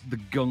just the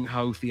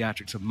gung-ho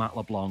theatrics of Matt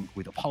LeBlanc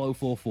with Apollo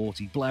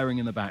 440 blaring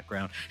in the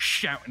background,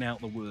 shouting out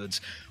the words,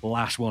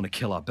 "Last one to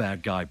kill a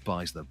bad guy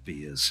buys the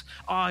beers."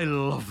 I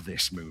love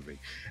this movie.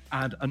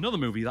 And another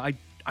movie that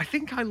I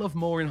think I love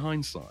more in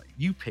hindsight.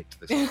 You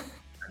picked this one.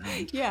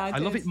 Yeah, I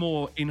love it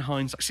more in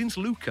hindsight. Since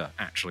Luca,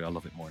 actually, I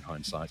love it more in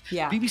hindsight.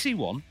 Yeah. BBC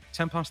One,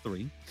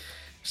 3:10,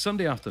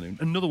 Sunday afternoon.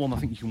 Another one I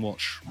think you can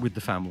watch with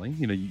the family.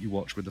 You know, you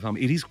watch with the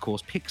family. It is, of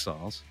course,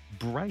 Pixar's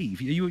Brave.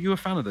 You're a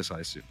fan of this, I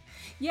assume?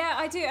 Yeah,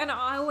 I do, and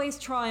I always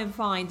try and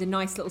find a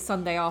nice little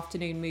Sunday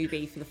afternoon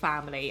movie for the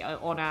family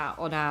on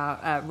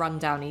our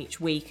rundown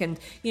each week. And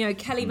you know,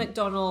 Kelly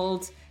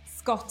MacDonald,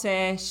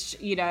 Scottish,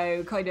 you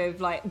know, kind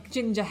of like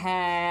ginger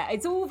hair.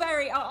 It's all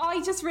very.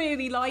 I just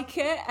really like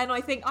it, and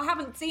I think I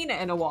haven't seen it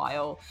in a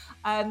while,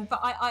 but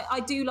I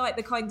do like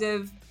the kind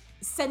of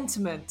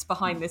sentiment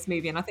behind this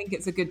movie, and I think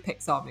it's a good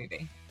Pixar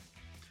movie.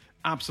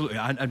 Absolutely.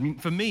 I mean,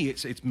 for me,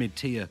 it's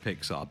mid-tier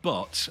Pixar,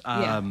 but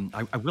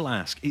I will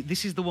ask.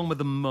 This is the one with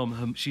the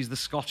mum. She's the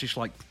Scottish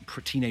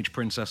teenage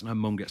princess, and her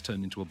mum gets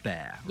turned into a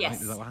bear. Right?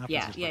 Yes. Is that what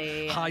happens?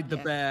 Yeah. Hide the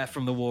bear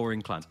from the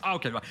warring clans.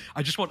 Okay, right.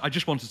 I just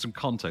wanted some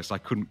context. I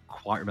couldn't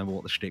quite remember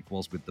what the shtick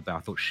was with the bear.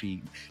 I thought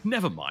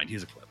never mind.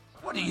 Here's a clip.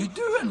 What are you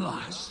doing,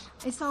 lass?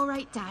 It's all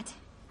right, Dad.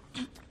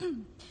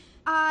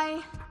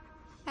 I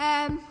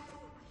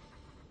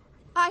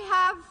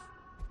have.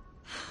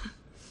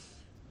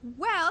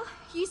 Well,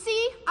 you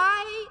see,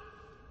 I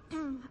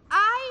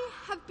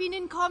have been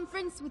in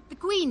conference with the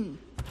Queen.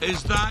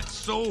 Is that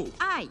so?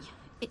 Aye,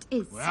 it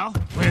is. Well,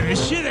 where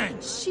is she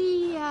then?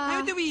 She,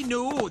 How do we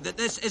know that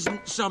this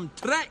isn't some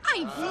trick?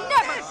 I've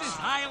never... This is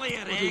highly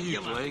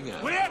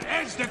irregular. Where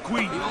is the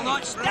Queen? We will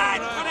not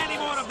stand for any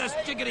more of this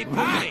jiggery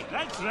pokery.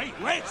 That's right,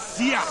 let's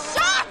see her.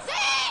 Shut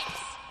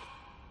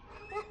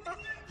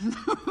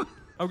it!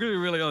 I'm going to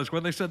be really honest.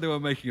 When they said they were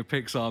making a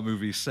Pixar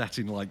movie set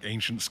in like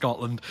ancient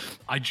Scotland,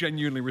 I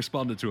genuinely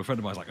responded to a friend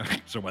of mine. I was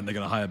like, so when they're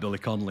going to hire Billy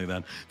Connolly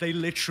then? They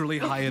literally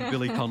hired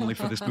Billy Connolly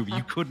for this movie.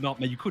 You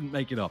couldn't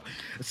make it up.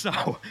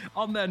 So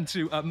on then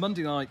to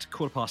Monday night,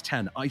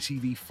 10:15,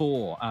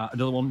 ITV4.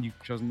 Another one,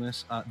 you've chosen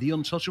this. The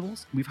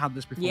Untouchables. We've had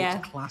this before. Yeah.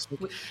 It's a classic.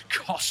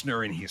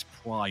 Costner in his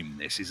prime,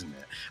 this, isn't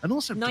it? And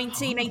also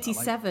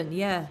 1987,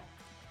 yeah.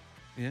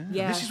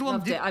 Yeah. This is one.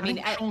 Loved it. I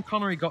think Sean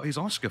Connery got his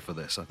Oscar for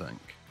this, I think.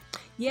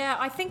 Yeah,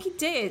 I think he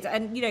did,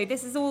 and you know,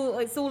 this is all.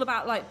 It's all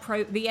about like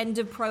the end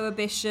of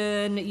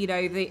Prohibition. You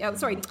know,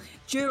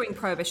 during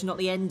Prohibition, not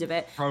the end of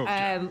it.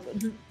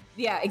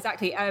 Yeah,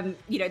 exactly.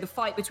 You know, the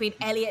fight between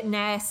Elliot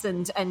Ness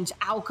and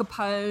Al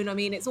Capone. I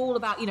mean, it's all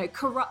about, you know,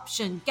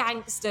 corruption,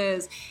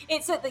 gangsters.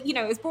 It's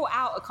it's brought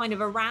out a kind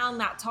of around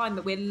that time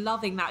that we're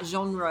loving that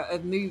genre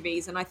of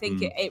movies, and I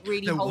think it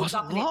really holds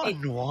up. There was a lot of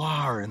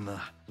noir in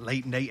the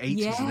late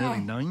 80s and early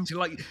 90s.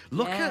 Like,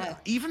 look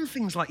at even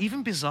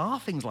bizarre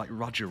things like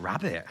Roger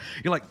Rabbit.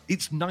 You're like,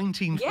 it's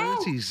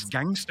 1930s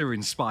gangster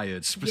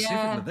inspired specifically.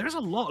 Yeah. There's a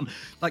lot.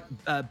 Like,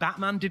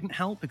 Batman didn't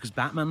help because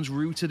Batman's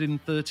rooted in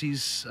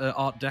 30s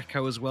Art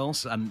Deco as well.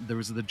 And there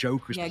was the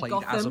Joker's played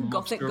as a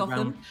monster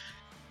around.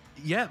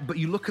 Yeah, but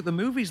you look at the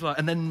movies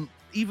and then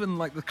even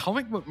like the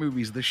comic book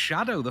movies, The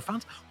Shadow, The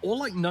Phantom, all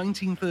like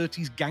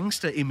 1930s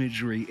gangster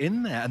imagery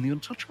in there. And The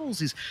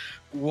Untouchables is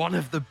one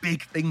of the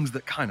big things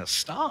that kind of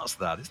starts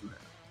that, isn't it?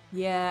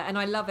 Yeah, and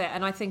I love it.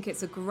 And I think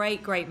it's a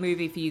great, great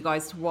movie for you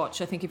guys to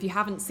watch. I think if you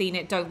haven't seen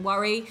it, don't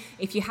worry.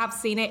 If you have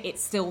seen it, it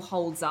still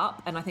holds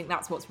up. And I think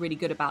that's what's really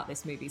good about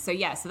this movie. So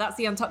yeah, so that's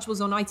The Untouchables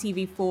on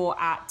ITV4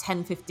 at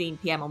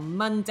 10:15 p.m. on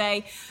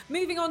Monday.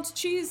 Moving on to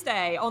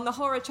Tuesday on the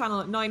Horror Channel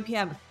at 9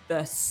 p.m,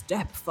 The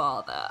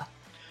Stepfather.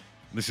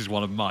 This is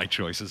one of my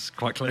choices,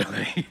 quite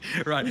clearly.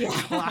 Right,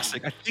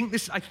 classic. I think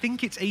it's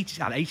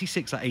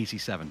 86 or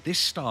 87. This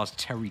stars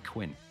Terry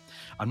Quinn.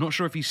 I'm not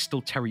sure if he's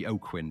still Terry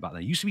O'Quinn back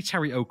then. He used to be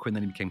Terry O'Quinn,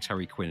 then he became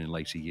Terry Quinn in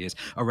later years.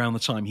 Around the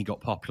time he got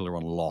popular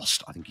on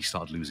Lost, I think he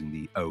started losing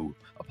the O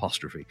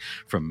apostrophe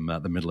from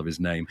the middle of his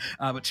name.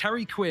 But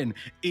Terry Quinn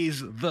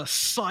is the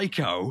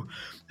psycho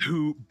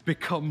who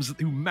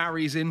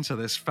marries into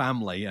this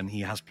family, and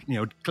he has,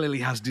 clearly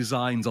has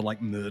designs on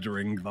like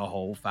murdering the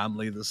whole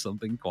family. There's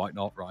something quite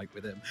not right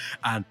with him.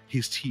 And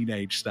his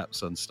teenage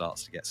stepson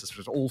starts to get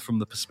suspicious, all from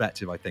the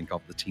perspective, I think,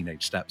 of the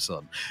teenage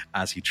stepson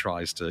as he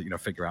tries to,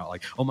 figure out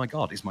like, oh my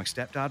God, is my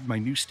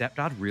new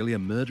stepdad really a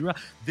murderer?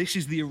 This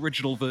is the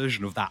original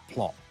version of that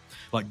plot.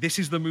 Like, this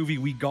is the movie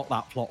we got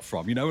that plot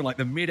from, in like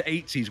the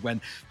mid-'80s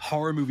when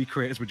horror movie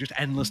creators were just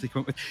endlessly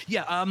coming up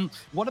with,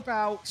 what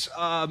about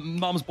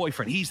Mom's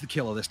Boyfriend? He's the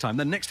killer this time.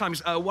 Then next time,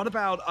 what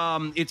about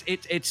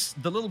it's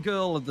the little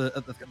girl at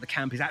the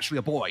camp is actually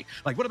a boy?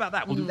 Like, what about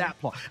that? We'll do that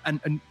plot.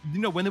 And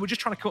when they were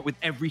just trying to come up with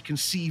every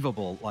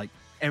conceivable, like,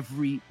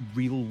 every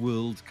real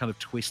world kind of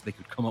twist they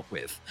could come up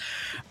with,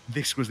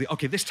 this was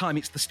this time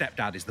it's the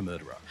stepdad is the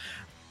murderer.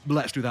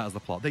 Let's do that as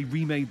the plot. They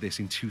remade this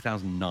in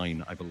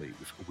 2009, I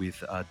believe,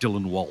 with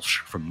Dylan Walsh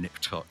from Nip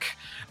Tuck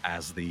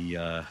as the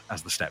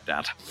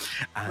stepdad,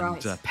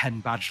 and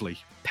Penn Badgley.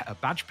 Penn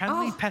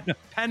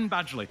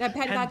Badgley. Yeah,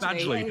 Penn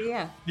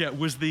Badgley. Yeah,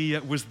 was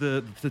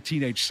the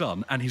teenage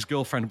son, and his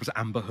girlfriend was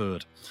Amber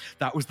Heard.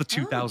 That was the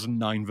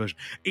 2009 version.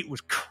 It was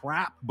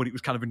crap, but it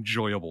was kind of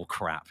enjoyable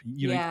crap.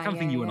 The kind of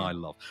thing you and I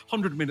love.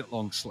 100-minute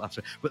long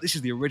slapstick. But this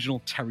is the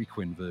original Terry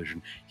Quinn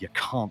version. You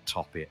can't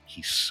top it.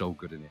 He's so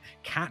good in it.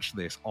 Catch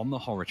this on the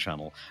Horror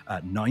Channel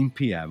at 9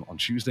 p.m. on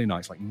Tuesday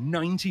nights, like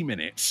 90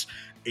 minutes.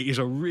 It is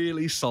a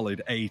really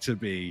solid A to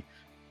B.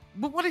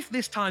 But what if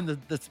this time the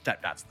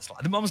stepdad's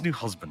the mom's new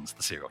husband's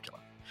the serial killer?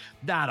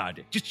 That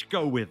idea. Just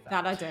go with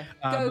that. That idea.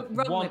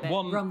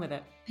 Run with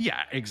it.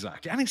 Yeah,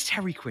 exactly. And it's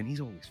Terry Quinn.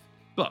 He's always...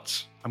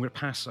 But I'm going to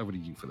pass over to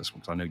you for this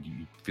one, because I know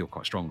you feel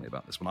quite strongly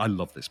about this one. I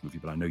love this movie,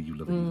 but I know you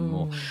love it even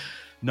more.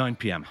 9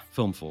 p.m,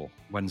 Film 4,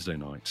 Wednesday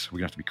night. We're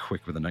going to have to be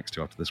quick with the next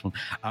two after this one.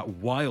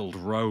 Wild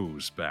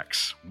Rose,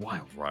 Bex.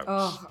 Wild Rose.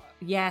 Oh,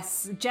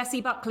 yes.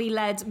 Jessie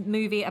Buckley-led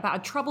movie about a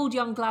troubled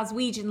young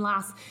Glaswegian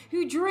lass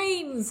who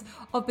dreams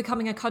of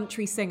becoming a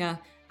country singer.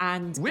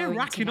 And we're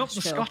racking up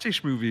the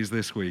Scottish movies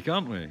this week,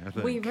 aren't we? I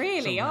think. We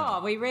really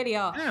are.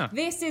 Yeah.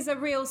 This is a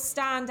real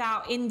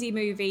standout indie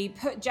movie,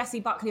 put Jessie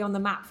Buckley on the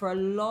map for a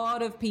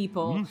lot of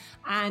people.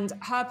 And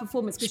her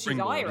performance, because she's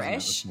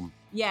Irish,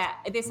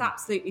 this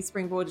absolutely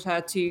springboarded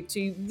her to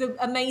the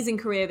amazing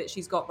career that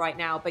she's got right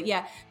now. But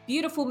yeah,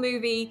 beautiful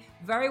movie,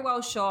 very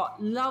well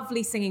shot,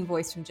 lovely singing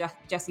voice from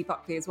Jessie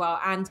Buckley as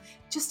well, and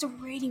just a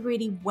really,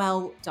 really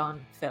well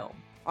done film.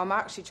 I'm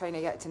actually trying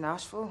to get to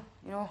Nashville,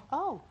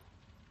 Oh.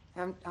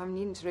 I'm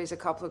needing to raise a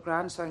couple of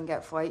grand so I can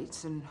get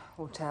flights and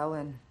hotel,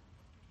 and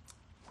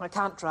I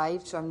can't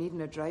drive, so I'm needing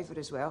a driver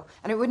as well.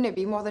 And it wouldn't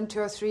be more than 2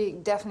 or 3,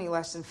 definitely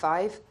less than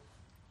 5.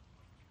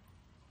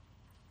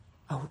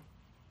 Oh,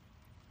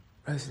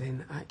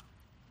 Rosalind,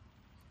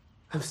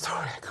 I'm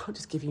sorry, I can't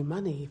just give you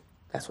money.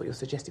 That's what you're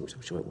suggesting, which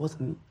I'm sure it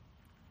wasn't.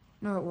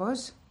 No, it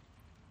was.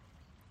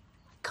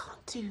 I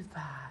can't do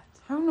that.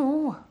 I don't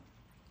know.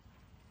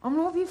 I'm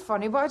not being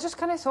funny, but I just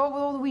kind of thought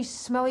with all the wee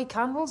smelly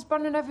candles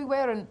burning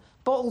everywhere and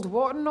bottled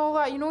water and all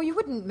that, you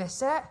wouldn't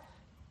miss it.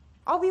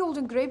 I'll be old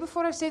and grey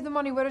before I save the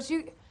money, whereas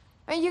you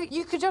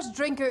could just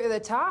drink out of the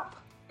tap.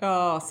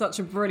 Oh, such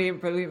a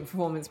brilliant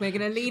performance. We're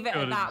going to leave it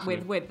at that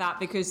with that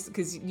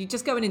because you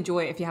just go and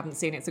enjoy it if you haven't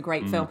seen it. It's a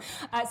great film.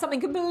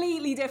 Something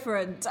completely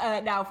different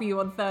now for you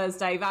on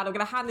Thursday. Van, I'm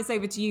going to hand this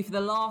over to you for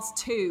the last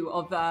two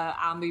of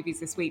our movies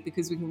this week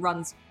because we can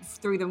run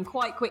through them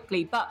quite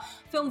quickly. But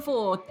Film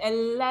 4,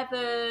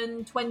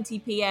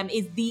 11:20 p.m.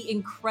 is The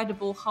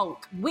Incredible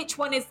Hulk. Which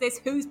one is this?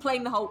 Who's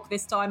playing the Hulk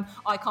this time?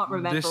 I can't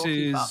remember.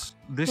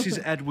 This is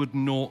Edward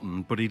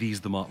Norton, but it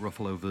is the Mark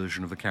Ruffalo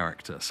version of the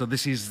character. So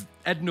this is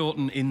Ed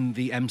Norton in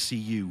the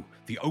MCU,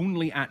 the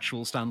only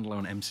actual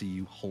standalone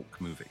MCU Hulk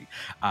movie.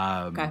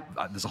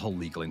 There's a whole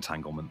legal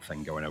entanglement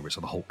thing going over it,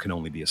 so the Hulk can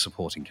only be a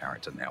supporting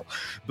character now.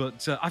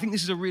 But I think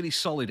this is a really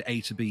solid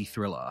A to B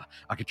thriller,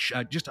 like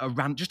just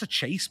a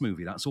chase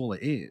movie. That's all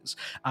it is.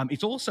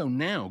 It's also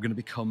now going to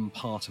become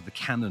part of the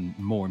canon,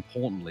 more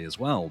importantly as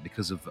well,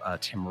 because of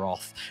Tim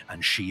Roth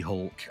and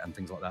She-Hulk and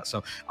things like that.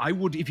 So I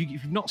would, if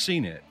you've not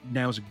seen it,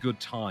 now's a good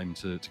time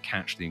to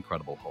catch The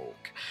Incredible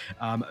Hulk.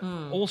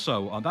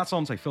 Also, that's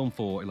on, say, Film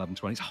 4,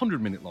 11:20. It's a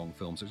 100-minute long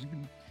film, so it's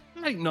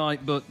late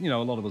night, but, a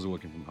lot of us are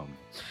working from home.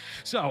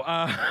 So,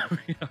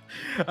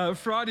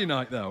 Friday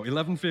night, though,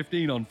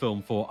 11:15 on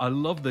Film 4. I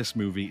love this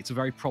movie. It's a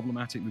very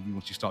problematic movie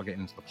once you start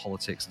getting into the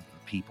politics of the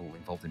people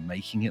involved in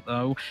making it,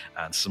 though,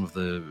 and some of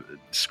the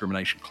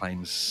discrimination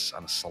claims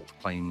and assault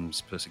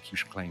claims,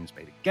 persecution claims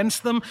made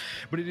against them.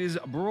 But it is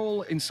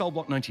Brawl in Cell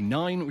Block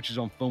 99, which is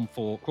on Film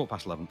 4,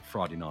 11:15,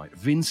 Friday night.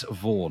 Vince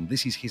Vaughn.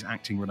 This is his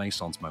acting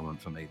renaissance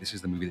moment for me. This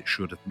is the movie that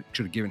should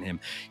have given him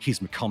his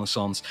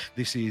reconnaissance.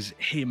 This is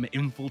him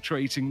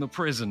infiltrating the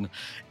prison,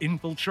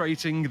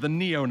 infiltrating the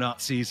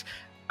neo-Nazis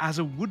as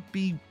a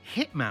would-be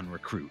hitman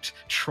recruit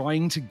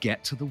trying to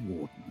get to the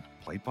warden,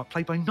 played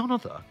by none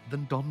other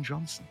than Don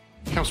Johnson.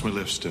 How's my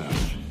left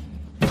staff?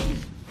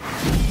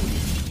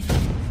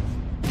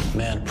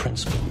 Man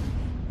principle.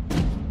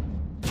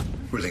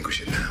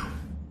 Relinquish it now.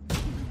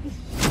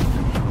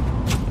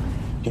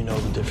 You know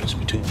the difference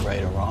between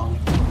right or wrong,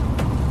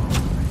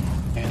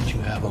 and you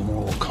have a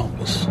moral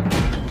compass.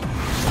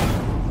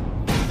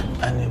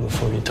 I knew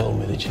before you told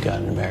me that you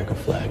got an American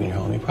flag in your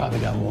home. You probably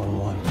got more than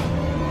one.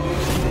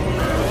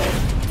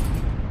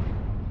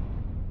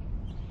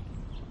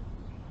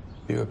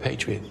 You're a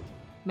patriot.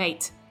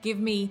 Mate, give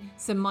me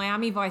some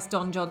Miami Vice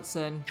Don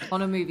Johnson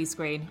on a movie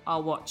screen.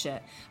 I'll watch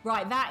it.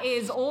 Right, that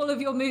is all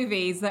of your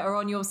movies that are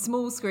on your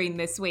small screen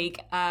this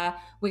week. We're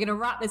going to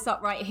wrap this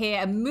up right here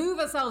and move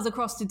ourselves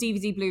across to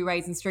DVD,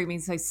 Blu-rays and streaming,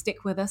 so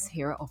stick with us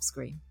here at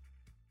Offscreen.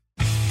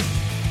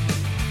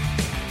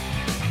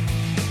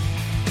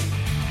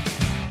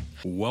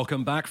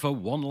 Welcome back for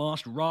one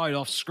last ride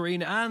off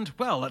screen, and,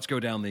 well, let's go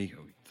down the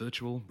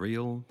virtual,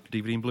 real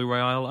DVD and Blu-ray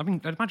aisle. I mean,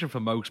 I'd imagine for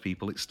most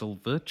people it's still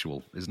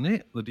virtual, isn't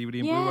it? The DVD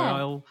and Blu-ray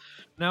aisle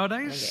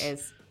nowadays? I think it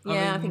is.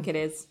 I think it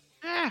is.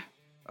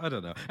 I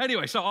don't know.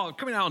 Anyway, so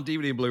coming out on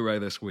DVD and Blu-ray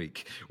this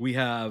week, we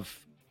have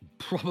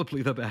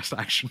probably the best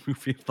action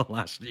movie of the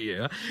last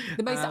year.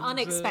 The most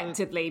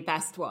unexpectedly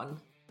best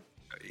one.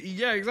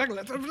 Yeah, exactly.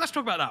 Let's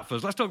talk about that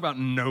first. Let's talk about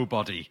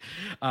Nobody,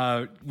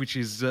 which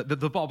is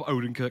the Bob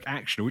Odenkirk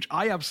action, which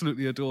I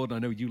absolutely adored, and I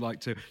know you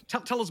like to.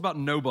 Tell us about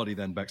Nobody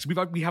then, Bex.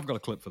 We have got a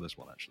clip for this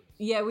one, actually.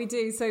 Yeah, we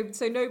do. So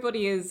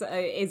Nobody is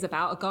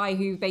about a guy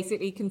who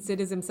basically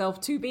considers himself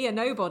to be a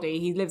nobody.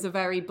 He lives a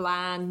very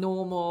bland,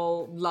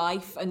 normal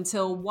life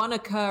until one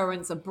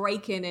occurrence, a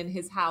break-in in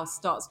his house,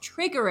 starts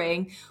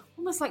triggering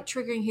almost like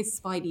triggering his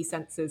spidey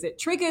senses. It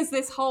triggers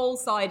this whole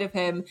side of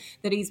him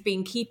that he's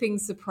been keeping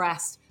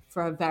suppressed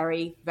for a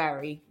very,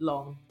 very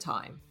long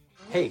time.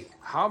 Hey,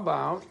 how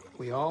about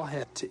we all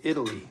head to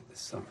Italy this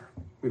summer?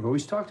 We've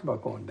always talked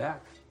about going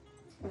back.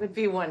 It would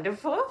be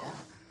wonderful.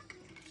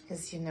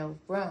 Because, you know,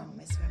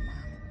 Rome is where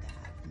Mom and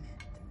Dad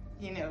met.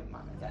 You know,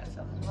 Mom and Dad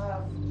fell in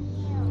love.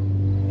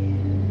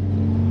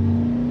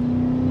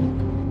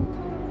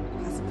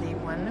 Possibly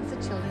one of the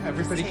children...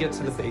 Everybody get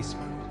to the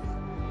basement.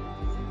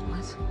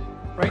 What?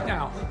 Right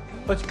now.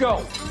 Let's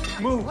go.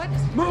 Move. What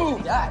is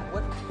Move. Dad,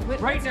 what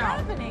right what's now.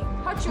 happening?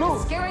 Hutch, Move. you're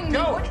scaring me.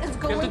 Go. What is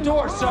going on? Get the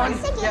door, son.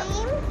 Is this a game?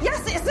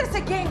 Yes, is this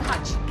a game,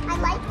 Hutch? I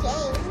like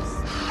games.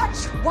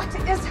 Hutch, what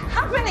is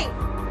happening?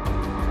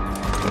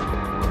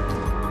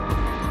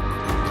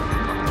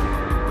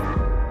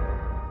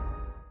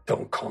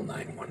 Don't call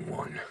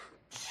 911.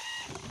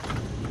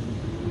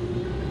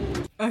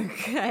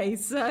 Okay,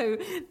 so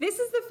this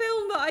is the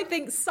film that I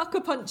think sucker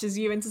punches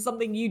you into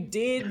something you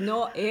did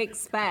not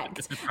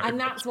expect. And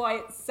that's why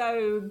it's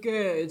so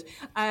good.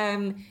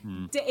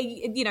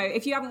 You know,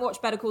 if you haven't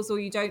watched Better Call Saul,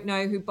 you don't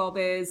know who Bob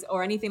is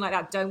or anything like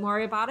that, don't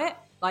worry about it.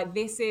 Like,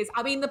 this is,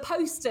 I mean, the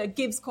poster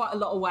gives quite a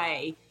lot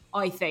away,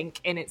 I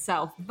think, in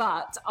itself.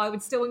 But I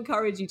would still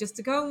encourage you just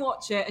to go and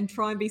watch it and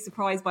try and be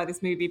surprised by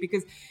this movie,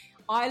 because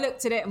I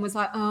looked at it and was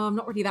like, oh, I'm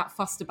not really that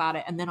fussed about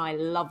it. And then I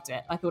loved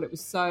it. I thought it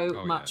was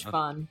so much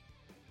fun.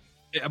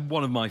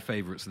 One of my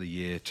favourites of the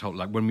year,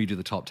 like when we do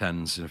the top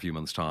 10s in a few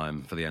months'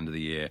 time for the end of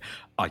the year,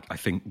 I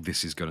think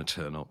this is going to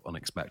turn up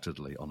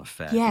unexpectedly on a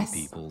fair few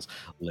people's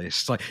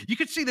lists. Like, you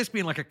could see this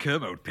being like a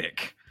Kermode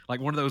pick,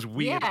 like one of those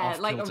weird,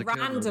 like a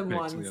random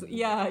ones.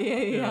 Yeah.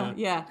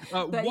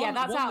 But that's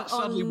out that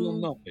sadly on... will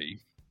not be.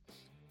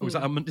 Was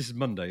that this is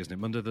Monday, isn't it?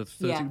 Monday the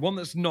 13th. Yeah. One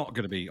that's not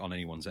going to be on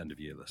anyone's end of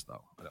year list,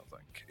 though, I don't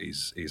think,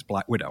 is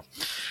Black Widow,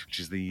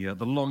 which is the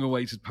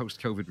long-awaited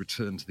post-COVID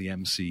return to the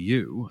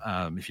MCU.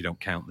 If you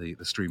don't count the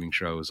streaming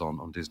shows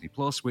on Disney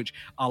Plus, which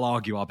I'll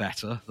argue are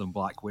better than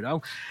Black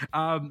Widow.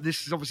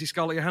 This is obviously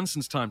Scarlett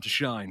Johansson's time to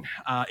shine,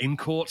 in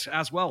court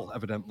as well,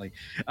 evidently.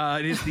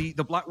 It is the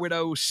Black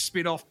Widow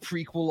spin-off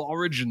prequel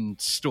origin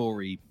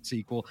story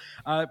sequel.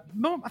 I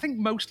think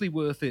mostly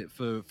worth it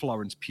for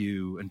Florence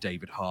Pugh and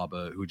David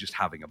Harbour, who are just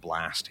having a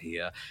blast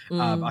here.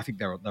 I think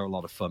they're a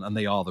lot of fun, and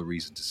they are the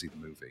reason to see the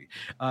movie.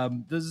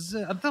 There's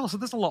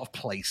a lot of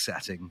place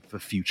setting for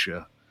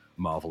future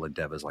Marvel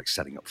endeavors, like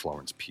setting up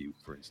Florence Pugh,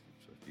 for instance,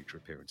 for future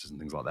appearances and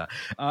things like that.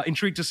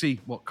 Intrigued to see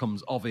what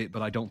comes of it,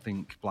 but I don't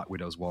think Black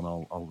Widow's one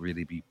I'll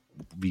really be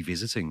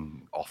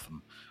revisiting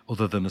often,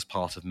 other than as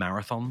part of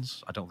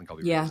marathons. I don't think I'll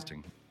be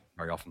revisiting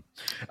very often.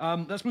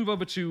 Let's move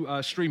over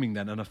to streaming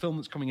then, and a film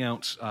that's coming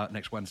out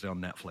next Wednesday on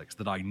Netflix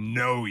that I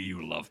know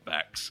you love,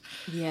 Bex.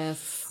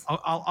 Yes.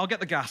 I'll get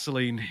the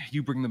gasoline.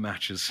 You bring the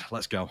matches.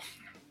 Let's go.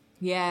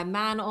 Yeah,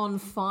 Man on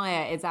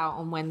Fire is out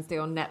on Wednesday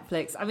on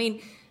Netflix. I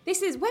mean, when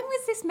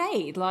was this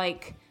made?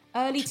 Like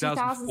early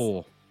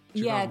 2004. 2000s?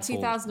 Yeah,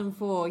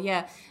 2004.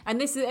 Yeah, and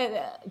this is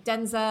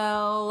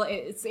Denzel.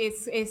 It's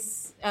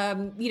it's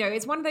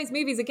one of those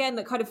movies again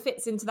that kind of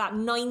fits into that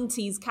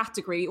 90s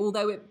category,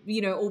 although it,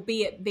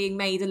 albeit being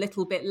made a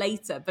little bit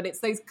later, but it's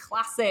the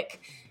classic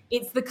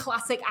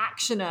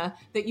actioner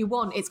that you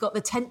want. It's got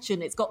the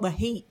tension, it's got the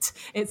heat,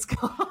 it's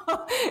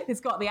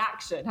got the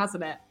action,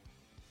 hasn't it?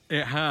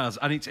 It has,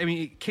 and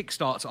it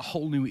kickstarts a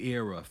whole new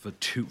era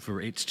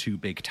for its two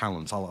big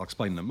talents. I'll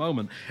explain in a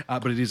moment,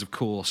 but it is, of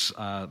course,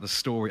 the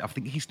story. I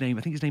think his name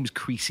is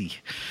Creasy.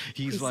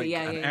 He's Creasy,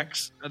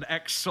 an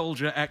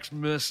ex-soldier,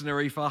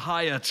 ex-mercenary for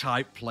hire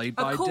type, played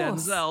by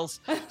Denzel.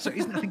 So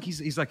I think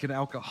he's like an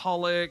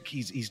alcoholic.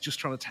 He's just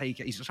trying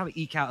to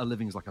eke out a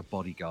living as like a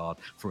bodyguard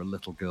for a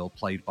little girl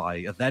played by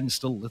a then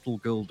still little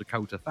girl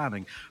Dakota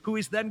Fanning, who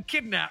is then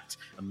kidnapped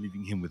and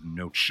leaving him with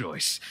no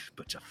choice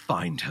but to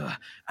find her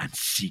and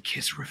seek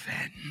his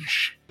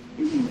revenge.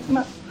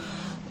 My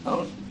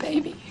own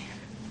baby.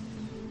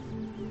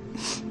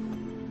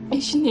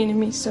 She needed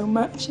me so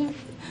much.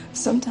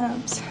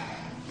 Sometimes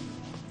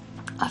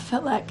I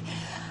felt like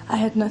I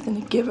had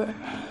nothing to give her.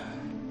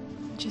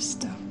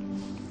 Just,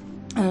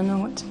 I don't know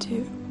what to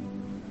do.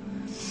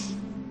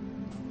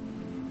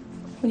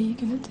 What are you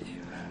gonna do?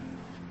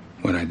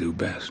 What I do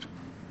best.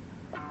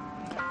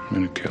 I'm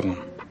gonna kill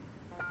him.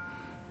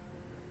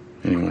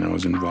 Anyone that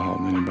was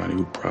involved, anybody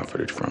who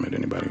profited from it,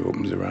 anybody who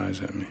opens their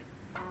eyes at me.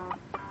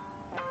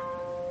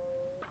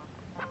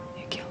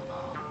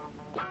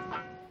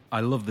 I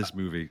love this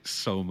movie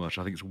so much.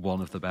 I think it's one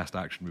of the best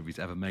action movies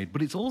ever made,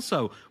 but it's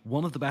also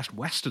one of the best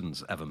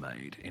westerns ever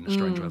made in a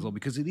strange way as well,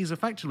 because it is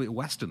effectively a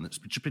western that's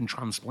just been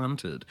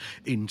transplanted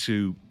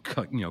into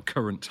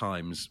current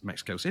times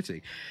Mexico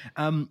City.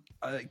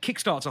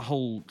 Kickstarts a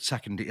whole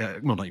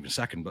not even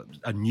second, but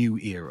a new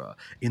era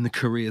in the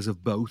careers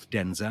of both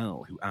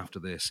Denzel, who after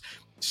this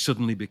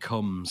suddenly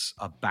becomes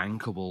a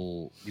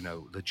bankable,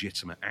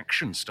 legitimate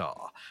action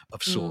star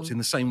of sorts, in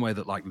the same way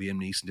that like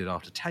Liam Neeson did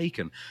after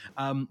Taken,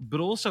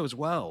 but also as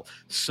well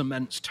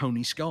cements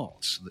Tony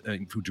Scott,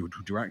 who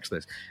directs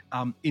this,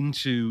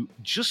 into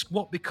just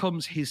what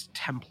becomes his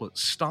template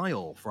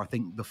style for I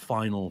think the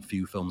final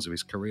few films of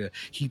his career.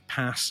 He'd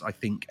pass, I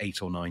think,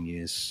 8 or 9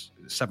 years,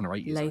 7 or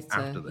 8 years later,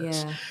 after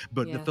this.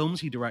 But the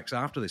films he directs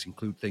after this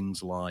include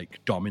things like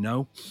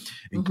Domino,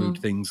 include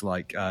things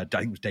like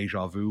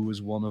Deja Vu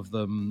was one of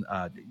them,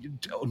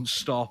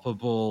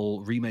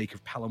 Unstoppable, remake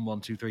of Pelham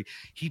 1, 2, 3.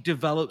 He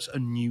develops a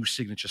new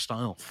signature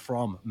style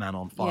from Man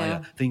on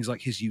Fire. Things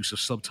like his use of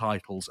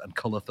subtitles and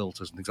color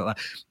filters and things like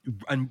that.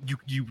 And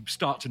you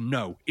start to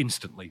know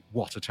instantly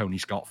what a Tony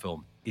Scott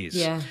film is.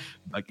 Yeah.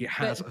 Like it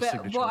has a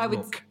signature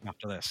look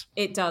after this.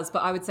 It does, but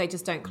I would say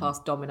just don't class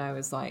Domino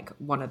as like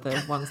one of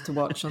the ones to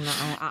watch on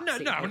that.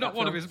 No, not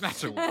one of his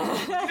better ones.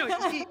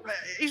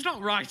 He's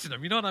not writing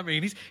them, you know what I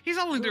mean? He's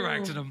only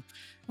directing them.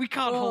 We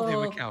can't hold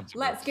him accountable.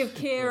 Let's give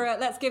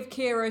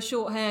Kira a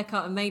short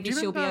haircut and maybe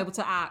she'll be able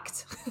to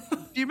act. Do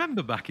you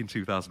remember back in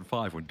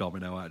 2005 when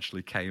Domino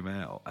actually came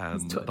out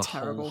and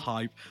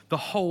the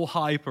whole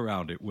hype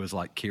around it was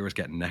like Kira's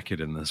getting naked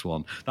in this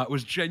one? That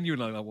was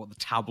genuinely like what the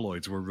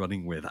tabloids were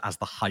running with as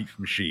the hype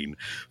machine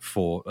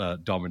for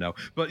Domino.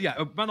 But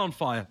yeah, Man on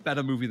Fire,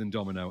 better movie than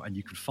Domino, and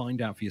you can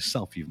find out for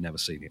yourself if you've never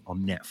seen it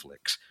on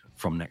Netflix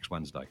from next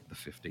Wednesday, the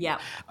 15th. Yeah.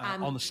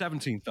 On the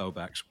 17th, though,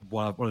 Bex,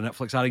 what are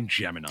Netflix adding?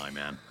 Gemini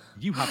Man.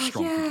 You have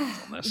strong feelings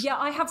on this. Yeah,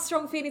 I have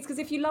strong feelings because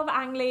if you love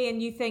Ang Lee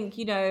and you think,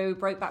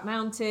 Brokeback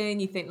Mountain,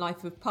 you think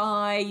Life of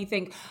Pi, you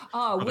think,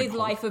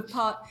 Life of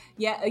Pi,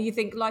 you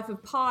think Life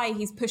of Pi,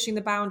 he's pushing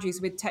the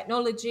boundaries with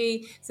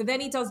technology. So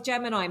then he does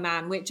Gemini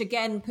Man, which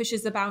again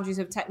pushes the boundaries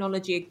of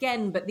technology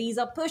again, but these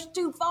are pushed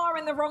too far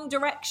in the wrong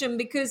direction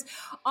because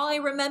I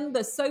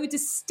remember so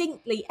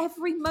distinctly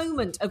every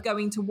moment of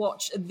going to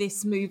watch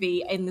this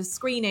movie in the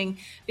screening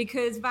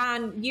because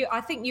Van,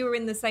 I think you were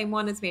in the same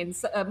one as me,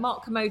 and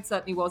Mark Commode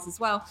certainly was as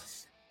well.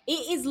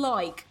 It is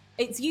like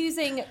it's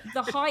using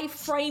the high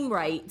frame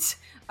rate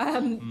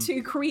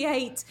to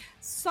create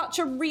such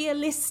a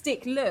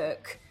realistic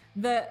look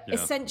that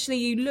essentially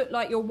you look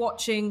like you're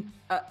watching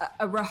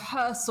a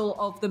rehearsal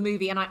of the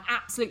movie, and I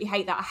absolutely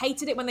hate that. I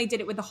hated it when they did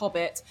it with The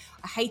Hobbit.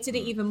 I hated it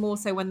even more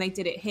so when they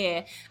did it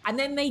here, and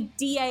then they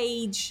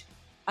de-age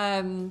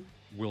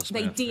Will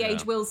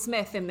Smith, Will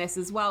Smith in this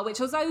as well, which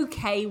I was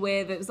okay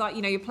with. It was like,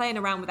 you're playing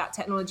around with that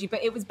technology,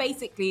 but it was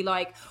basically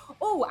like,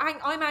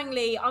 I'm Ang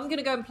Lee, I'm going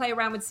to go and play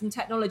around with some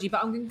technology,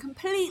 but I'm going to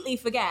completely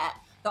forget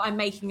that I'm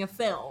making a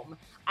film.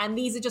 And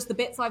these are just the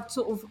bits I've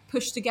sort of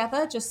pushed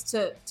together just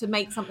to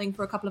make something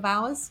for a couple of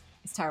hours.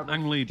 It's terrible.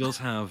 Ang Lee does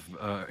have,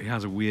 he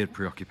has a weird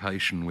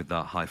preoccupation with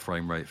that high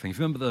frame rate thing. If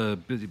you remember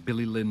the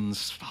Billy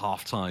Lynn's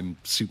halftime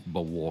Super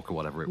Bowl walk or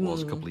whatever it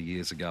was a couple of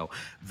years ago,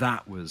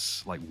 that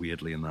was like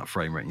weirdly in that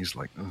frame rate. And he's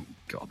like, oh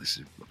God, this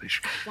is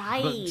rubbish.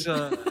 Why?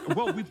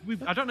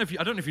 But, I don't know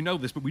if you know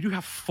this, but we do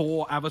have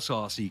 4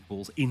 Avatar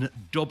sequels in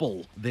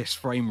double this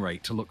frame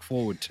rate to look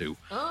forward to.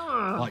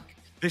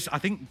 This, I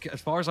think,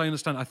 as far as I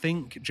understand, I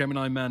think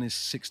Gemini Man is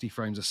 60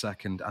 frames a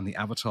second and the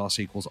Avatar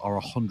sequels are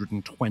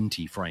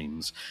 120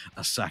 frames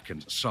a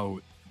second.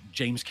 So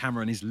James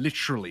Cameron is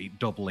literally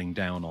doubling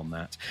down on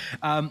that.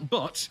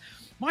 But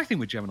my thing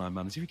with Gemini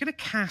Man is if you're going to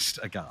cast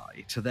a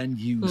guy to then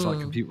use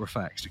like computer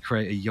effects to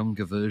create a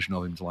younger version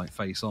of him to like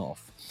face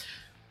off,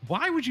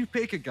 why would you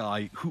pick a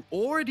guy who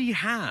already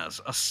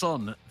has a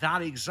son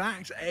that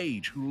exact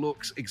age who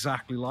looks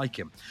exactly like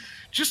him?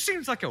 Just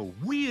seems like a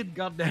weird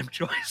goddamn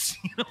choice.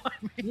 You know what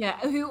I mean? Yeah,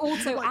 who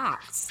also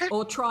acts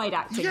or tried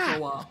acting for a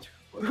while.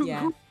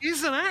 Who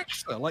is an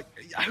actor? Like,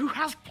 who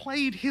has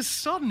played his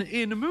son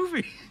in a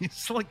movie?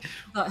 It's like,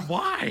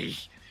 why?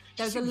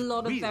 There's a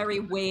lot of very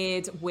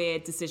weird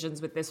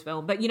decisions with this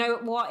film. But you know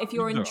what? If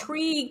you're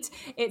intrigued,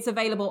 it's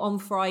available on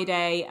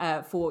Friday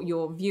for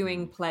your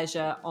viewing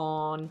pleasure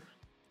on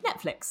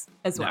Netflix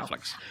as well.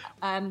 Netflix.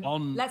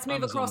 Let's move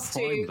Amazon across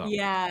Prime,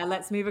 though.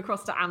 let's move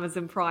across to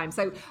Amazon Prime.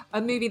 So a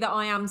movie that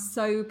I am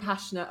so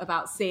passionate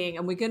about seeing,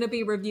 and we're going to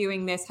be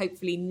reviewing this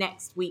hopefully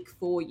next week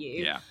for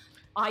you. Yeah.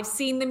 I've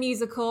seen the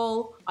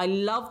musical. I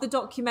love the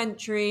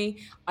documentary.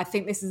 I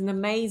think this is an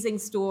amazing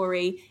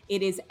story.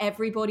 It is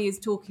Everybody is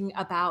Talking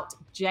About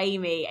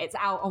Jamie. It's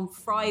out on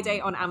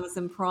Friday on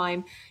Amazon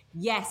Prime.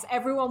 Yes,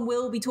 everyone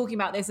will be talking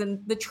about this,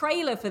 and the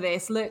trailer for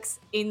this looks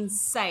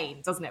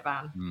insane, doesn't it,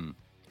 Van?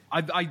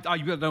 I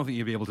don't think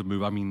you'll be able to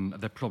move. I mean,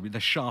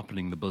 they're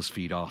sharpening the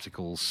BuzzFeed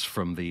articles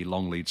from the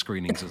long lead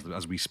screenings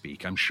as we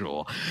speak, I'm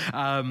sure.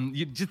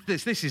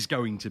 This is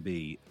going to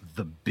be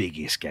the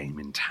biggest game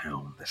in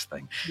town, this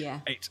thing.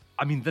 Yeah.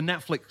 I mean, the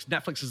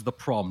Netflix as The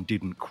Prom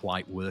didn't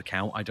quite work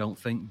out, I don't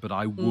think, but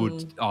I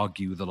would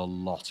argue that a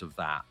lot of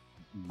that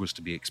was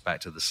to be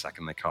expected the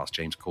second they cast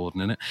James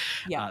Corden in it.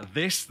 Yeah.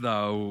 This,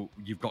 though,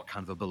 you've got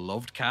kind of a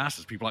beloved cast.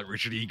 There's people like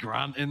Richard E.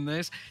 Grant in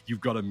this.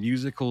 You've got a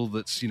musical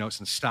that's, it's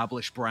an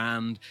established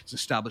brand. It's an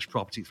established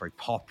property. It's very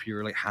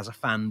popular. It has a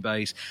fan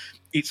base.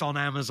 It's on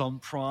Amazon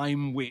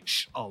Prime,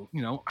 which,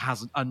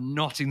 has a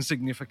not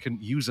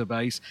insignificant user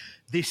base.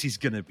 This is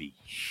going to be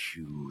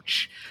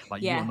huge.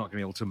 You're not going to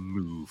be able to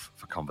move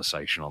for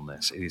conversation on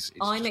this.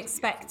 I'm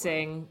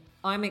expecting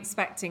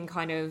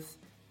kind of,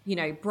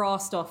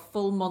 brassed off,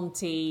 full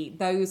Monty,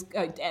 those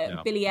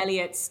Billy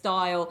Elliot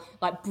style,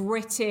 like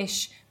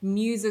British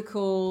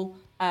musical,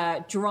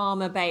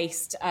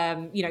 drama-based,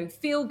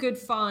 feel-good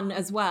fun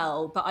as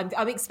well. But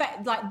I'm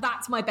expect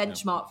that's my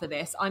benchmark for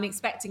this. I'm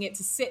expecting it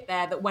to sit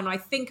there. That when I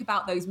think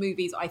about those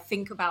movies, I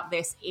think about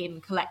this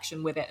in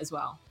collection with it as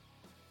well.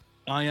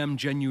 I am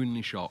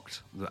genuinely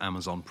shocked that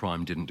Amazon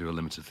Prime didn't do a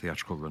limited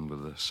theatrical run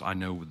with this. I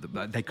know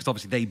because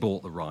obviously they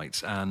bought the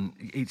rights, and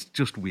it's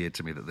just weird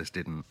to me that this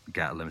didn't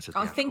get a limited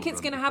theatrical run. I think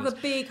it's going to have a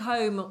big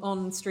home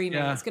on streaming.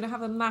 Yeah. It's going to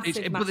have a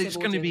massive but it's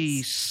going to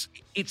be,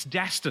 it's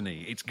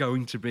destiny. It's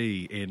going to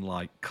be in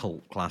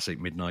cult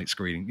classic midnight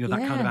screening,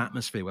 that kind of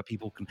atmosphere where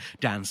people can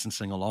dance and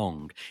sing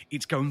along.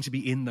 It's going to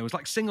be in those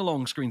sing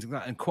along screens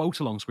and quote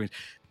along screens.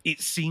 It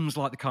seems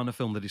like the kind of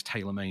film that is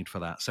tailor-made for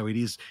that. So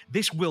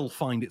this will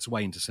find its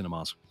way into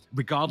cinemas,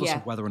 regardless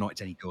of whether or not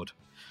it's any good.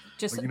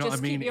 Just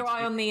keep your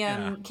eye on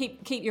the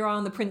keep your eye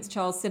on the Prince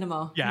Charles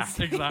Cinema. Yeah,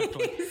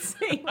 exactly.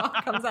 See what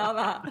comes out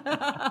of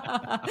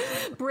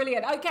that.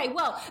 Brilliant. Okay,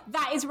 well,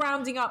 that is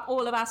rounding up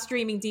all of our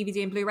streaming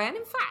DVD and Blu-ray, and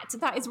in fact,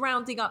 that is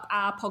rounding up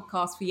our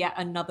podcast for yet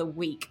another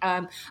week.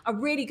 A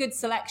really good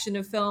selection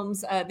of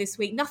films this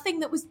week. Nothing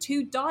that was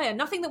too dire.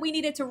 Nothing that we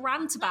needed to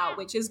rant about,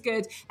 which is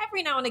good.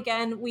 Every now and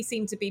again, we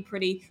seem to be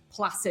pretty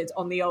placid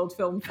on the old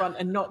film front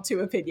and not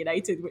too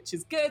opinionated, which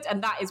is good.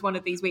 And that is one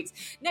of these weeks.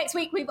 Next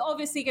week, we're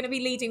obviously going to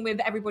be leading with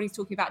Everybody's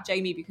Talking About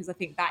Jamie, because I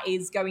think that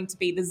is going to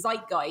be the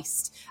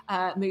zeitgeist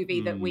movie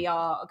that we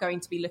are going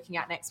to be looking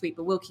at next week.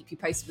 But we'll keep you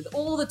posted with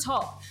all the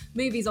top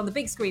movies on the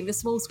big screen, the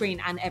small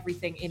screen, and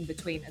everything in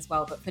between as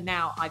well. But for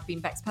now, I've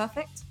been Bex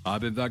Perfect.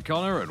 I've been That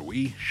Connor, and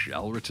we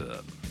shall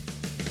return.